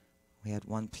 We had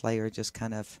one player just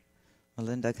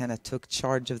Melinda kind of took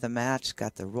charge of the match,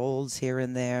 got the rolls here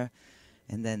and there,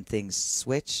 and then things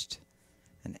switched.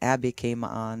 And Abby came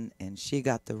on, and she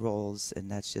got the rolls,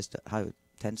 and that's just how it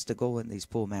tends to go in these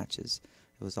pool matches.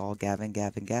 It was all Gavin,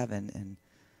 Gavin, Gavin, and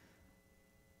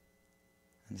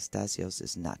Anastasios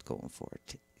is not going for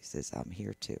it. He says, I'm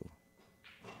here too.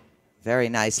 Very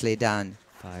nicely done.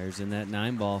 Fires in that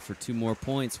 9-ball for 2 more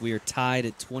points. We are tied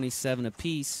at 27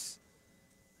 apiece.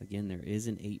 Again, there is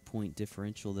an 8-point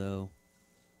differential, though,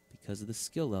 because of the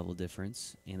skill level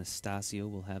difference. Anastasio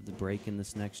will have the break in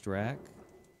this next rack.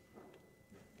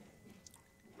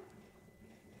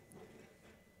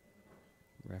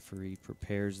 Referee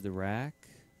prepares the rack.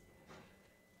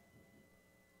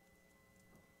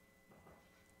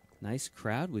 Nice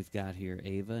crowd we've got here,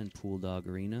 Ava, and Pool Dog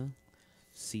Arena.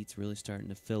 Seats really starting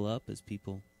to fill up as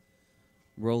people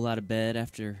roll out of bed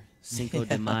after Cinco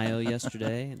de Mayo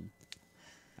yesterday. And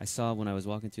I saw when I was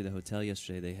walking through the hotel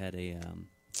yesterday, they had a, what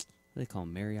do they call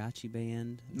them, mariachi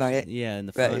band? Yeah, in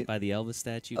the front by the Elvis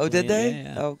statue. Oh, did they?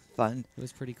 Yeah. Oh, fun. It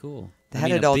was pretty cool. They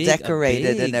had it all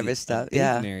decorated and every stuff.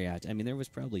 Yeah. Mariachi. I mean, there was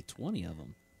probably 20 of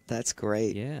them. That's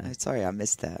great. Yeah. I'm sorry, I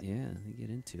missed that. Yeah, they get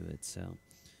into it. So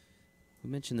we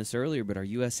mentioned this earlier, but our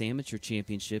U.S. Amateur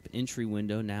Championship entry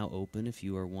window now open if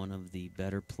you are one of the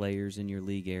better players in your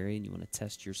league area and you want to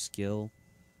test your skill.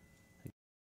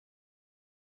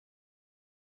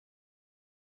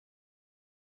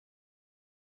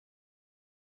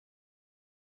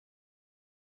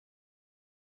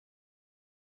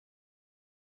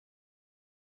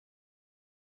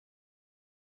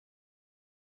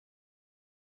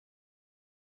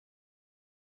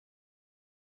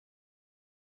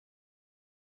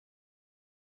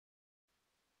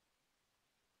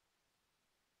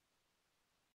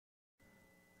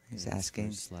 He's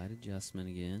asking. Slight adjustment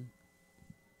again.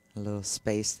 A little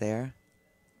space there.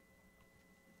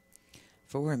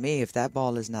 For me, if that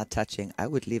ball is not touching, I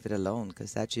would leave it alone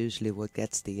because that's usually what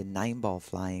gets the 9-ball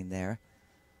flying there.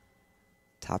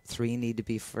 Top 3 need to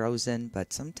be frozen,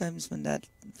 but sometimes when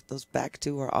those back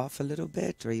 2 are off a little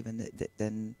bit, or even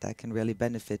then that can really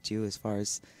benefit you as far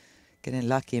as Getting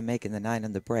lucky and making the 9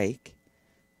 on the break.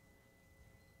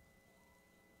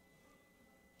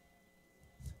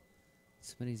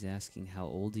 Somebody's asking how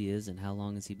old he is and how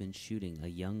long has he been shooting. A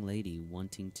young lady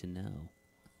wanting to know.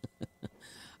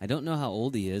 I don't know how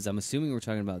old he is. I'm assuming we're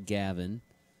talking about Gavin.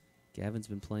 Gavin's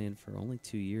been playing for only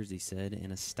 2 years, he said.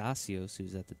 Anastasios,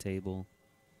 who's at the table,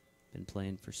 been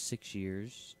playing for 6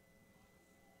 years.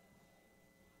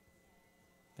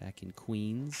 Back in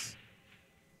Queens.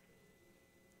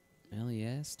 Well, he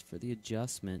asked for the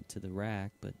adjustment to the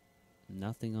rack, but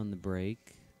nothing on the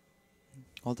break.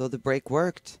 Although the break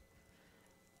worked.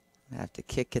 I have to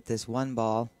kick at this 1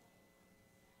 ball.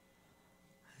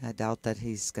 I doubt that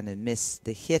he's going to miss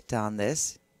the hit on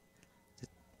this.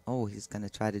 Oh, he's going to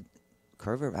try to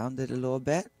curve around it a little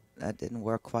bit. That didn't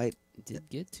work quite. Did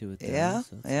get to it, though. Yeah,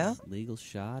 so it's yeah. a legal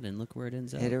shot, and look where it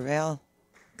ends up. Hit a rail.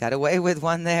 Got away with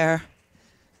one there.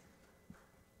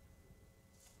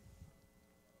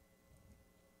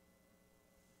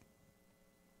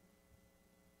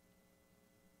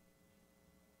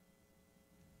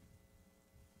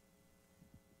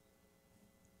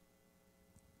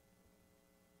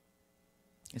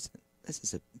 This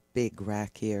is a big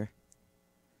rack here.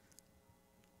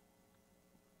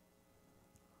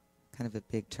 Kind of a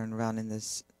big turnaround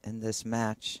in this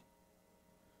match.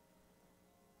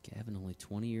 Gavin, only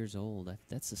 20 years old.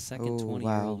 That's the second 20-year-old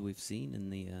wow. we've seen in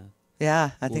the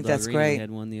yeah, I think that's Arena. great. We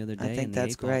had one the other day I think in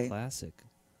that's the 8-Ball great. Classic.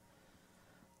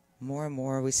 More and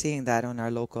more, we're seeing that on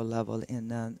our local level in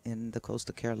the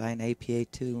Coastal Carolina APA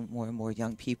too. More and more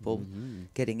young people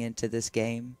getting into this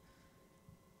game.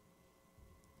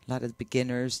 A lot of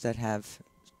beginners that have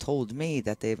told me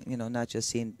that they've, not just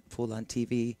seen pool on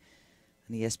TV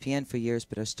and ESPN for years,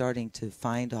 but are starting to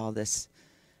find all this,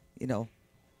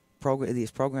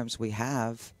 these programs we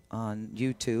have on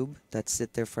YouTube that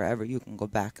sit there forever. You can go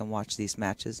back and watch these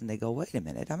matches, and they go, wait a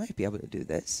minute, I might be able to do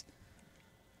this.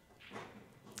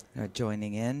 They're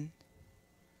joining in.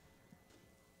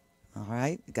 All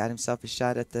right, got himself a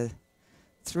shot at the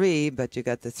 3, but you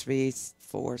got the 3,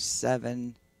 4,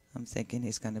 7. I'm thinking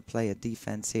he's going to play a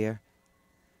defense here.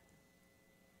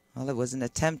 Well, it was an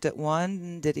attempt at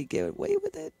 1. Did he get away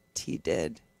with it? He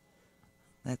did.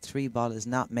 That 3 ball is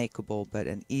not makeable, but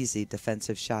an easy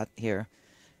defensive shot here.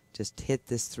 Just hit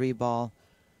this 3 ball.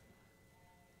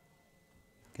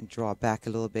 Can draw back a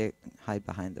little bit, hide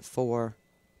behind the 4,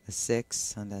 the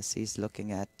 6, unless he's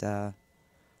looking at, I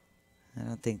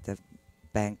don't think the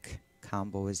bank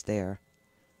combo is there.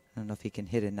 I don't know if he can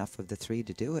hit enough of the 3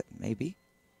 to do it. Maybe.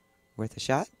 Worth a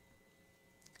shot.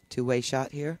 2-way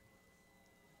shot here.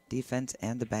 Defense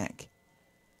and the bank.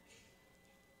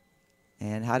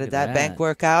 And how did that bank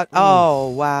work out? Ooh. Oh,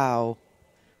 wow.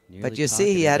 Nearly but you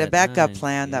see, he had a backup 9.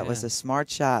 plan. Yeah. That was a smart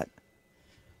shot.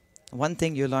 One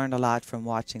thing you learn a lot from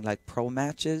watching like pro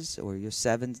matches or your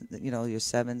 7s, your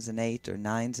 7s and 8 or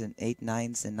 9s and 8,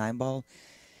 9s and 9 ball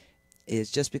is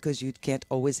just because you can't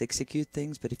always execute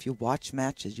things, but if you watch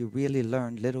matches, you really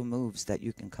learn little moves that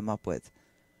you can come up with.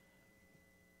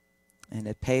 And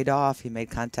it paid off. He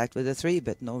made contact with a 3,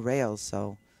 but no rails,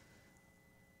 so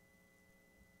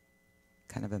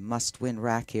kind of a must-win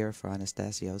rack here for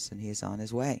Anastasios, and he's on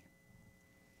his way.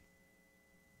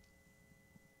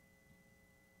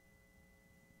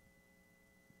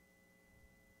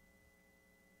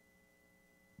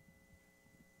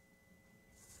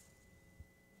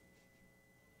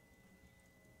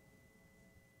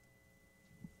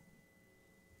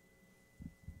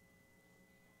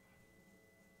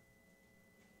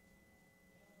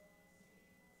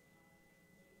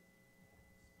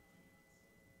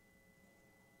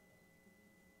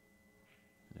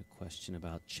 Question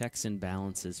about checks and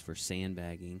balances for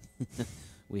sandbagging.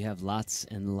 We have lots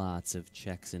and lots of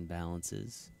checks and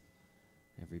balances.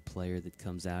 Every player that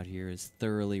comes out here is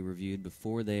thoroughly reviewed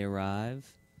before they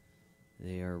arrive.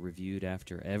 They are reviewed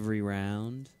after every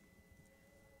round.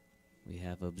 We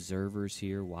have observers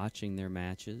here watching their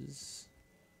matches.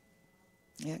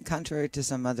 Yeah, contrary to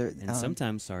some other... And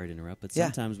sometimes, sorry to interrupt, but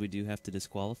sometimes we do have to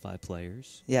disqualify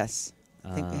players. Yes.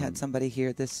 I think we had somebody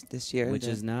here this year. Which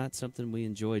is not something we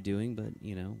enjoy doing, but,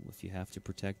 if you have to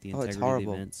protect the integrity of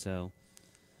the event. So,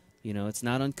 it's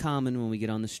not uncommon when we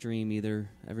get on the stream either.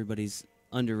 Everybody's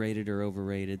underrated or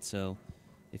overrated. So,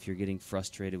 if you're getting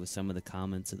frustrated with some of the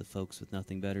comments of the folks with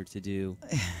nothing better to do,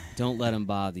 don't let them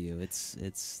bother you. It's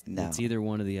either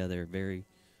one or the other. Very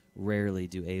rarely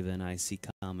do Ava and I see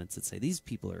comments that say these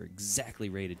people are exactly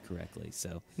rated correctly.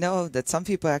 So no, that some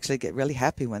people actually get really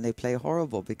happy when they play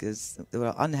horrible because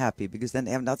they're unhappy because then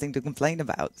they have nothing to complain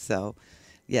about. So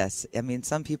yes, I mean,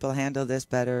 some people handle this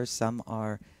better. Some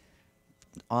are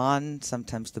on.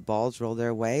 Sometimes the balls roll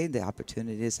their way. The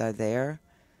opportunities are there.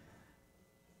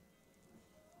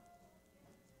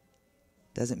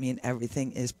 Doesn't mean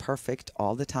everything is perfect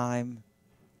all the time,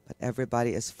 but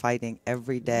everybody is fighting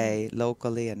every day,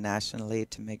 locally and nationally,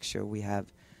 to make sure we have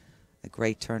a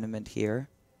great tournament here.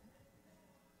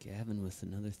 Gavin with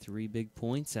another 3 big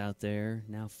points out there.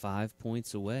 Now 5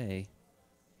 points away.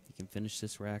 If he can finish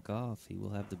this rack off, he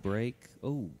will have the break.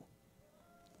 Oh.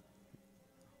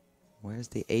 Where's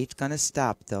the 8 going to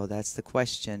stop, though? That's the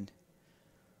question.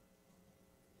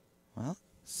 Well,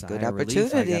 good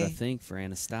opportunity. Relief, I got to think, for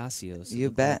Anastasios.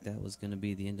 You bet. Like that was going to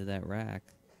be the end of that rack.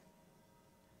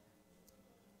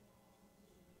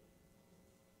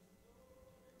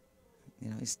 You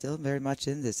know, he's still very much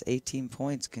in this. 18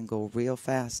 points can go real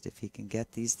fast. If he can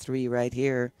get these 3 right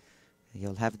here,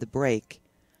 he'll have the break.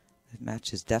 The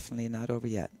match is definitely not over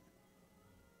yet.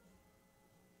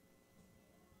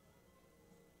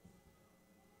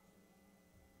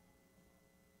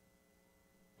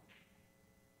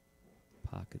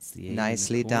 Pockets the 8.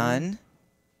 Nicely done.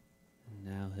 And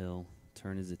now he'll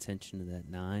turn his attention to that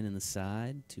 9 in the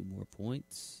side. 2 more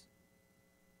points.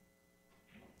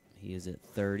 He is at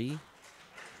 30.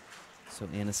 So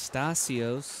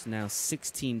Anastasios now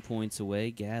 16 points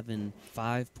away. Gavin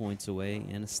 5 points away.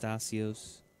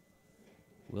 Anastasios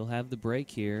will have the break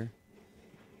here.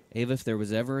 Ava, if there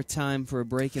was ever a time for a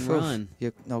break and run,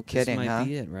 you're no kidding, this might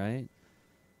be it, right?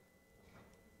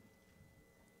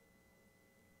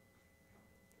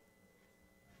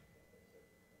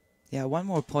 Yeah, one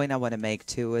more point I want to make,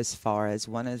 too, as far as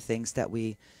one of the things that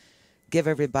we give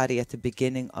everybody at the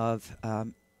beginning of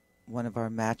one of our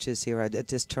matches here at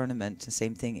this tournament, the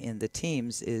same thing in the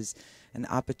teams, is an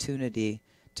opportunity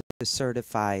to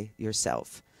certify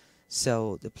yourself.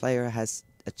 So the player has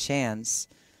a chance.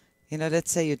 You know,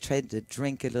 let's say you tried to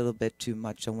drink a little bit too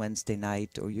much on Wednesday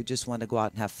night, or you just want to go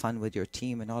out and have fun with your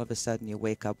team, and all of a sudden you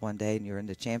wake up one day and you're in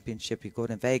the championship, you go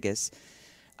to Vegas.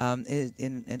 On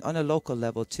a local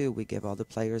level, too, we give all the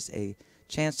players a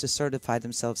chance to certify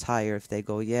themselves higher if they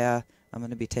go, yeah, I'm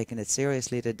going to be taking it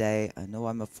seriously today. I know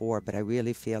I'm a 4, but I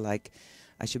really feel like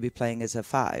I should be playing as a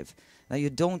 5. Now, you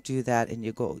don't do that and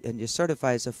you go and you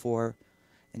certify as a 4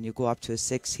 and you go up to a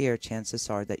 6 here, chances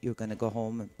are that you're going to go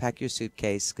home and pack your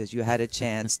suitcase because you had a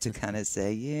chance to kind of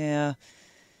say, yeah,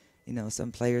 you know,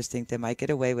 some players think they might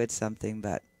get away with something,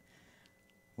 but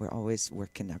we're always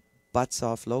working our butts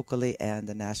off locally, and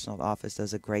the national office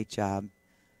does a great job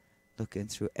looking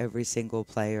through every single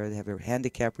player. They have a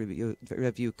handicap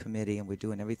review committee, and we're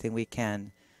doing everything we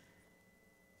can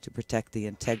to protect the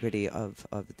integrity of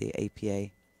the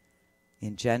APA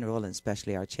in general, and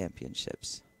especially our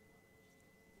championships.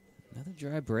 Another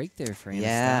dry break there for Anastasios.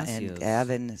 Yeah, and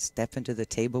Gavin stepping to the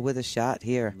table with a shot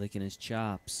here. Licking his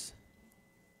chops.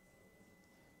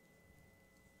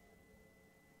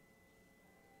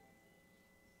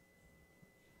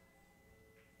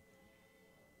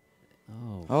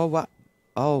 Oh, wow.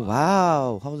 Oh,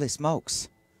 wow. Holy smokes.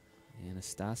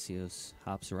 Anastasios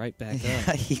hops right back Yeah,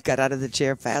 up. he got out of the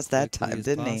chair fast that time,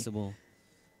 didn't he?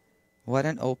 What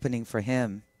an opening for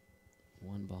him.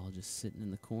 One ball just sitting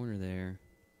in the corner there.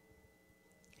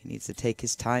 He needs to take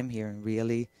his time here and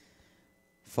really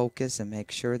focus and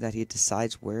make sure that he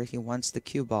decides where he wants the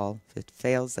cue ball. If it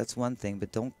fails, that's one thing,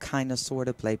 but don't kind of sort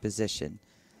of play position.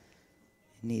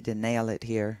 You need to nail it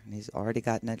here, and he's already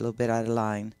gotten it a little bit out of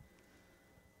line.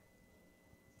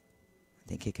 I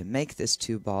think he can make this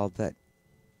 2 ball, but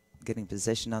getting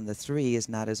position on the 3 is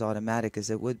not as automatic as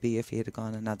it would be if he had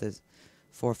gone another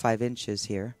 4 or 5 inches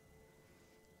here.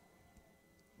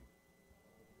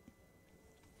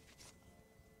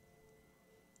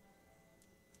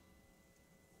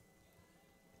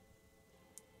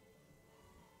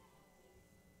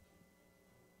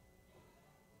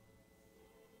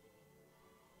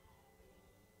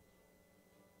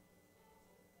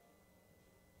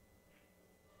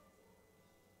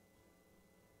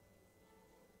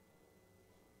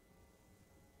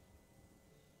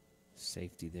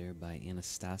 Safety there by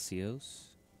Anastasios.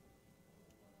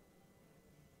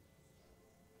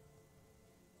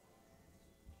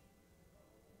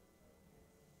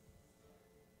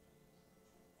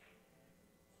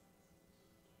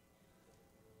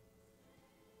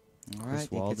 All right,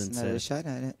 Chris Walden gets another said,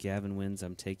 shot at it. Gavin wins,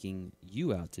 I'm taking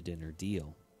you out to dinner.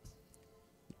 Deal.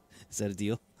 Is that a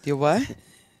deal? You what?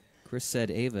 Chris said,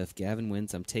 Ava, if Gavin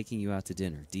wins, I'm taking you out to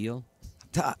dinner. Deal?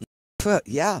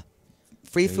 Yeah.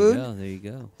 Free there food? You go, there you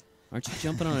go. Aren't you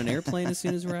jumping on an airplane as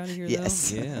soon as we're out of here, yes.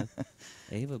 though? Yeah.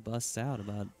 Ava busts out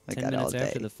about I 10 got minutes all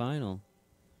after day. the final.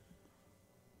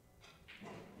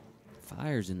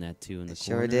 Fires in that, too, in the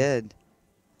Sure corner. did.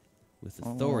 With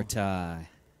authority.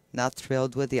 Not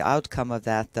thrilled with the outcome of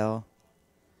that, though.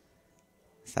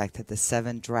 The fact that the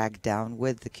 7 dragged down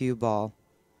with the cue ball.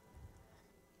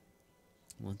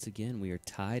 Once again, we are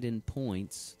tied in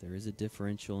points. There is a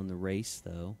differential in the race,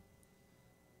 though.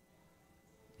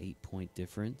 8-point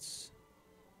difference.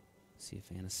 See if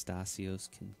Anastasios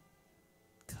can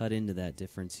cut into that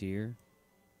difference here.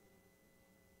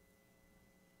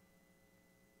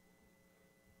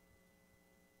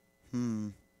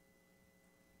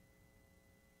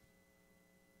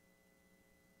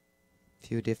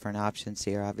 Few different options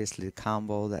here. Obviously, the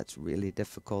combo, that's really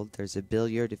difficult. There's a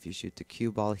billiard. If you shoot the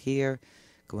cue ball here,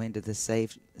 go into the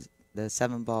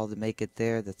 7 ball to make it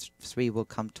there. The 3 will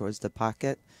come towards the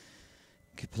pocket.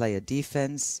 You could play a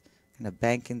defense, kind of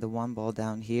banking the 1 ball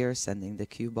down here, sending the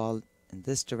cue ball in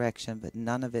this direction, but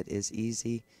none of it is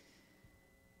easy.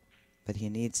 But he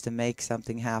needs to make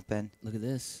something happen. Look at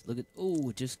this. Look at, oh,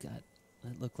 it just got,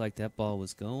 that looked like that ball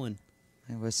was going.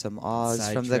 There was some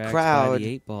awes from the Sidetracked crowd. by the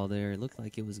 8 ball there. It looked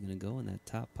like it was going to go in that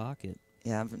top pocket.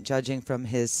 Yeah, judging from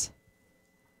his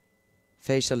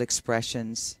facial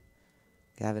expressions,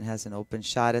 Gavin has an open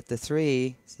shot at the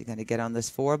 3. Is he going to get on this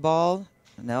 4 ball?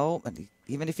 No.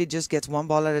 Even if he just gets 1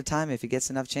 ball at a time, if he gets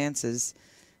enough chances,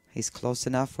 he's close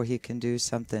enough where he can do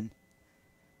something.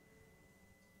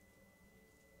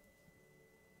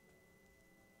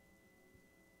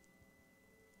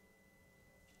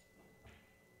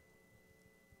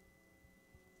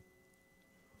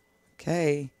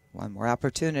 Okay, 1 more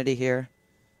opportunity here.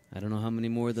 I don't know how many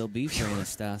more there'll be for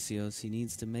Anastasios. He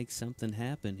needs to make something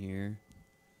happen here.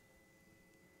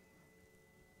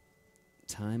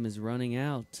 Time is running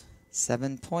out.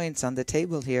 7 points on the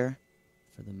table here.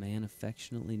 For the man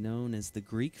affectionately known as the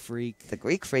Greek Freak. The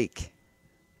Greek Freak.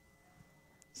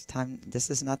 It's time.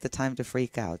 This is not the time to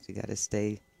freak out. You got to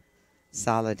stay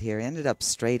solid here. Ended up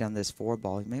straight on this 4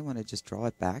 ball. You may want to just draw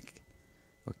it back.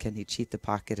 Or can he cheat the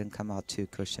pocket and come out 2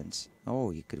 cushions? Oh,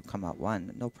 you could come out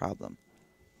 1. No problem.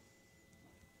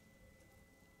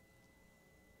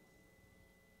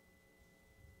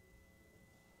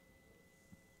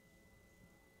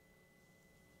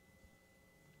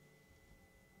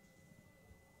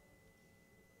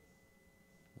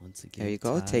 Once again, there you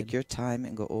go. tied. Take your time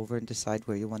and go over and decide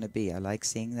where you want to be. I like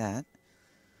seeing that.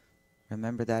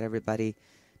 Remember that, everybody.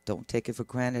 Don't take it for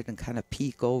granted and kind of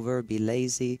peek over, be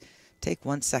lazy. Take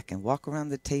 1 second. Walk around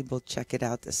the table, check it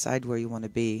out, decide where you want to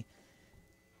be.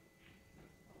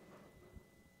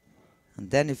 And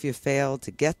then if you fail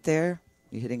to get there,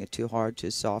 you're hitting it too hard,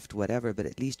 too soft, whatever, but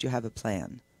at least you have a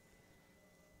plan.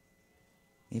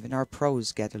 Even our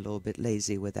pros get a little bit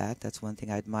lazy with that. That's one thing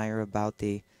I admire about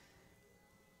the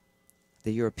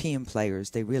European players.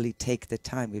 They really take the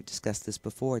time. We've discussed this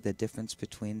before, the difference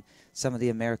between some of the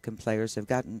American players have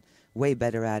gotten way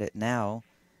better at it now.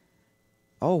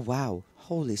 Oh, wow.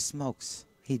 Holy smokes.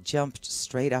 He jumped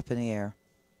straight up in the air.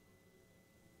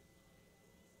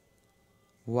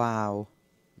 Wow.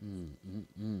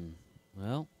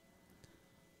 Well,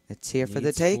 it's here for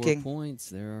the taking. 4 points.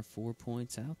 There are 4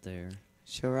 points out there.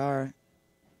 Sure are.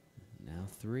 Now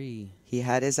 3. He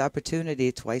had his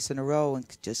opportunity twice in a row and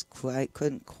just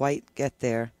couldn't quite get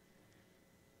there.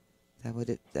 That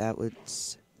would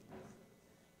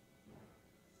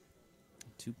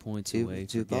 2 points away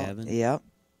for Gavin. Yep.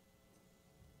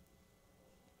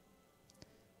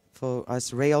 For us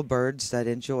railbirds that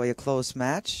enjoy a close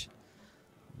match.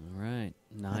 All right.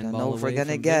 9 I don't ball know if we're away going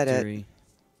to from get victory. it.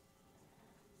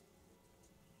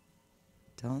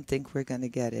 Don't think we're going to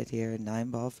get it here.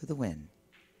 9 ball for the win.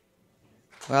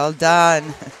 Well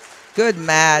done. Good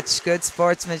match. Good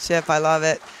sportsmanship. I love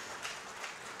it.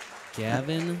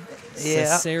 Gavin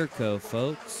Yeah. Seserko,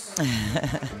 folks.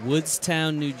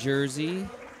 Woodstown, New Jersey.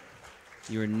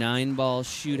 Your 9-ball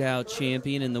shootout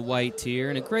champion in the white tier.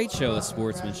 And a great show of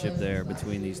sportsmanship there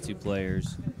between these 2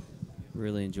 players.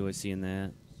 Really enjoy seeing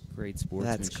that. Great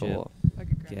sportsmanship. That's cool.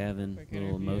 Gavin, a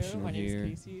little emotional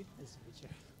here.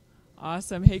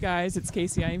 Awesome. Hey, guys, it's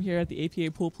Casey. I am here at the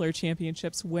APA Pool Player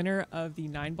Championships, winner of the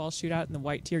 9-ball shootout in the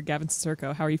white tier, Gavin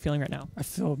Seserko. How are you feeling right now? I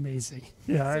feel amazing.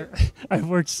 Yeah, I've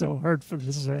worked so hard for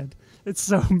this event. It's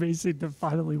so amazing to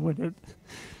finally win it.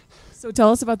 So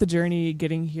tell us about the journey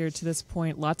getting here to this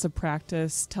point. Lots of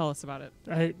practice. Tell us about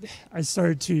it. I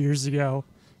started 2 years ago,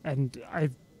 and I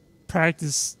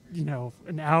practiced,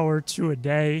 an hour to a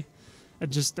day,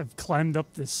 and just have climbed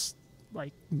up this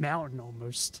mountain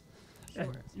almost. Sure.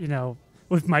 And,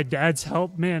 with my dad's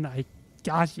help, man, I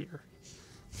got here.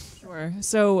 Sure.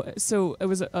 So it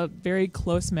was a very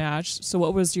close match. So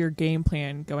what was your game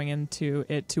plan going into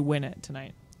it to win it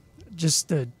tonight? Just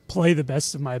to play the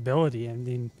best of my ability. I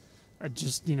mean, I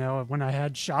just, when I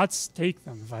had shots, take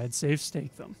them. If I had saves,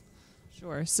 take them.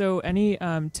 Sure. So any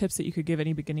tips that you could give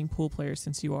any beginning pool players,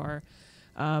 since you are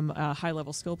a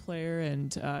high-level skill player,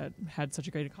 and had such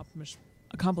a great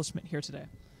accomplishment here today.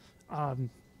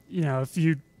 If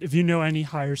you know any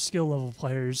higher skill level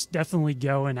players, definitely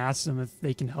go and ask them if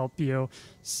they can help you.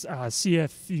 See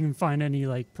if you can find any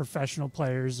like professional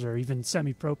players or even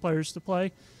semi-pro players to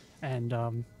play,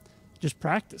 and just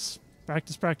practice.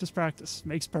 Practice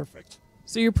makes perfect.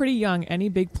 So you're pretty young. Any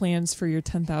big plans for your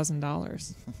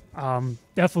 $10,000?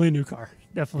 Definitely a new car.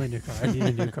 I need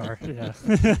a new car. Yeah.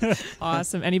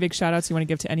 Awesome. Any big shout outs you want to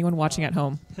give to anyone watching at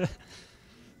home?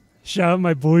 Shout out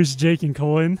my boys Jake and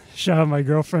Colin. Shout out my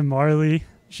girlfriend Marley.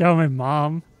 Shout out my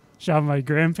mom. Shout out my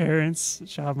grandparents.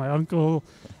 Shout out my uncle.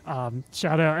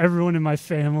 Shout out everyone in my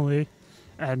family.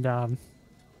 And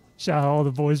shout out all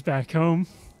the boys back home.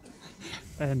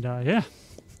 And yeah.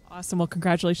 Awesome. Well,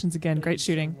 congratulations again. Great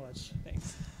shooting. So much.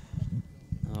 Thanks.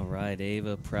 All right,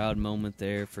 Ava, proud moment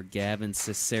there for Gavin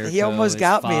Seserko. He almost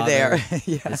got me there.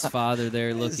 Yeah. His father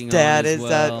there looking His dad on as is well.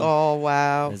 that. Oh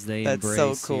wow, As they that's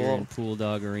embrace so here cool. in Pool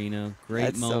Dog Arena. Great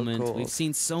That's so moment. cool. We've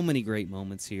seen so many great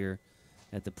moments here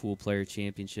at the Pool Player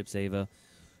Championships, Ava.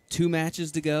 2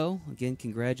 matches to go. Again,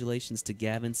 congratulations to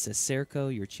Gavin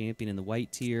Seserko, your champion in the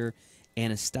white tier.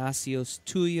 Anastasios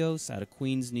Toulios out of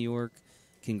Queens, New York.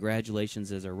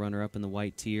 Congratulations as our runner-up in the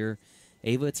white tier.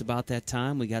 Ava, it's about that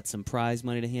time. We got some prize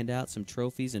money to hand out, some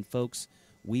trophies. And, folks,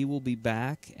 we will be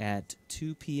back at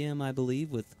 2 p.m., I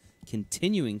believe, with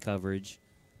continuing coverage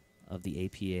of the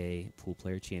APA Pool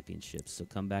Player Championships. So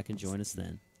come back and join us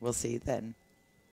then. We'll see you then.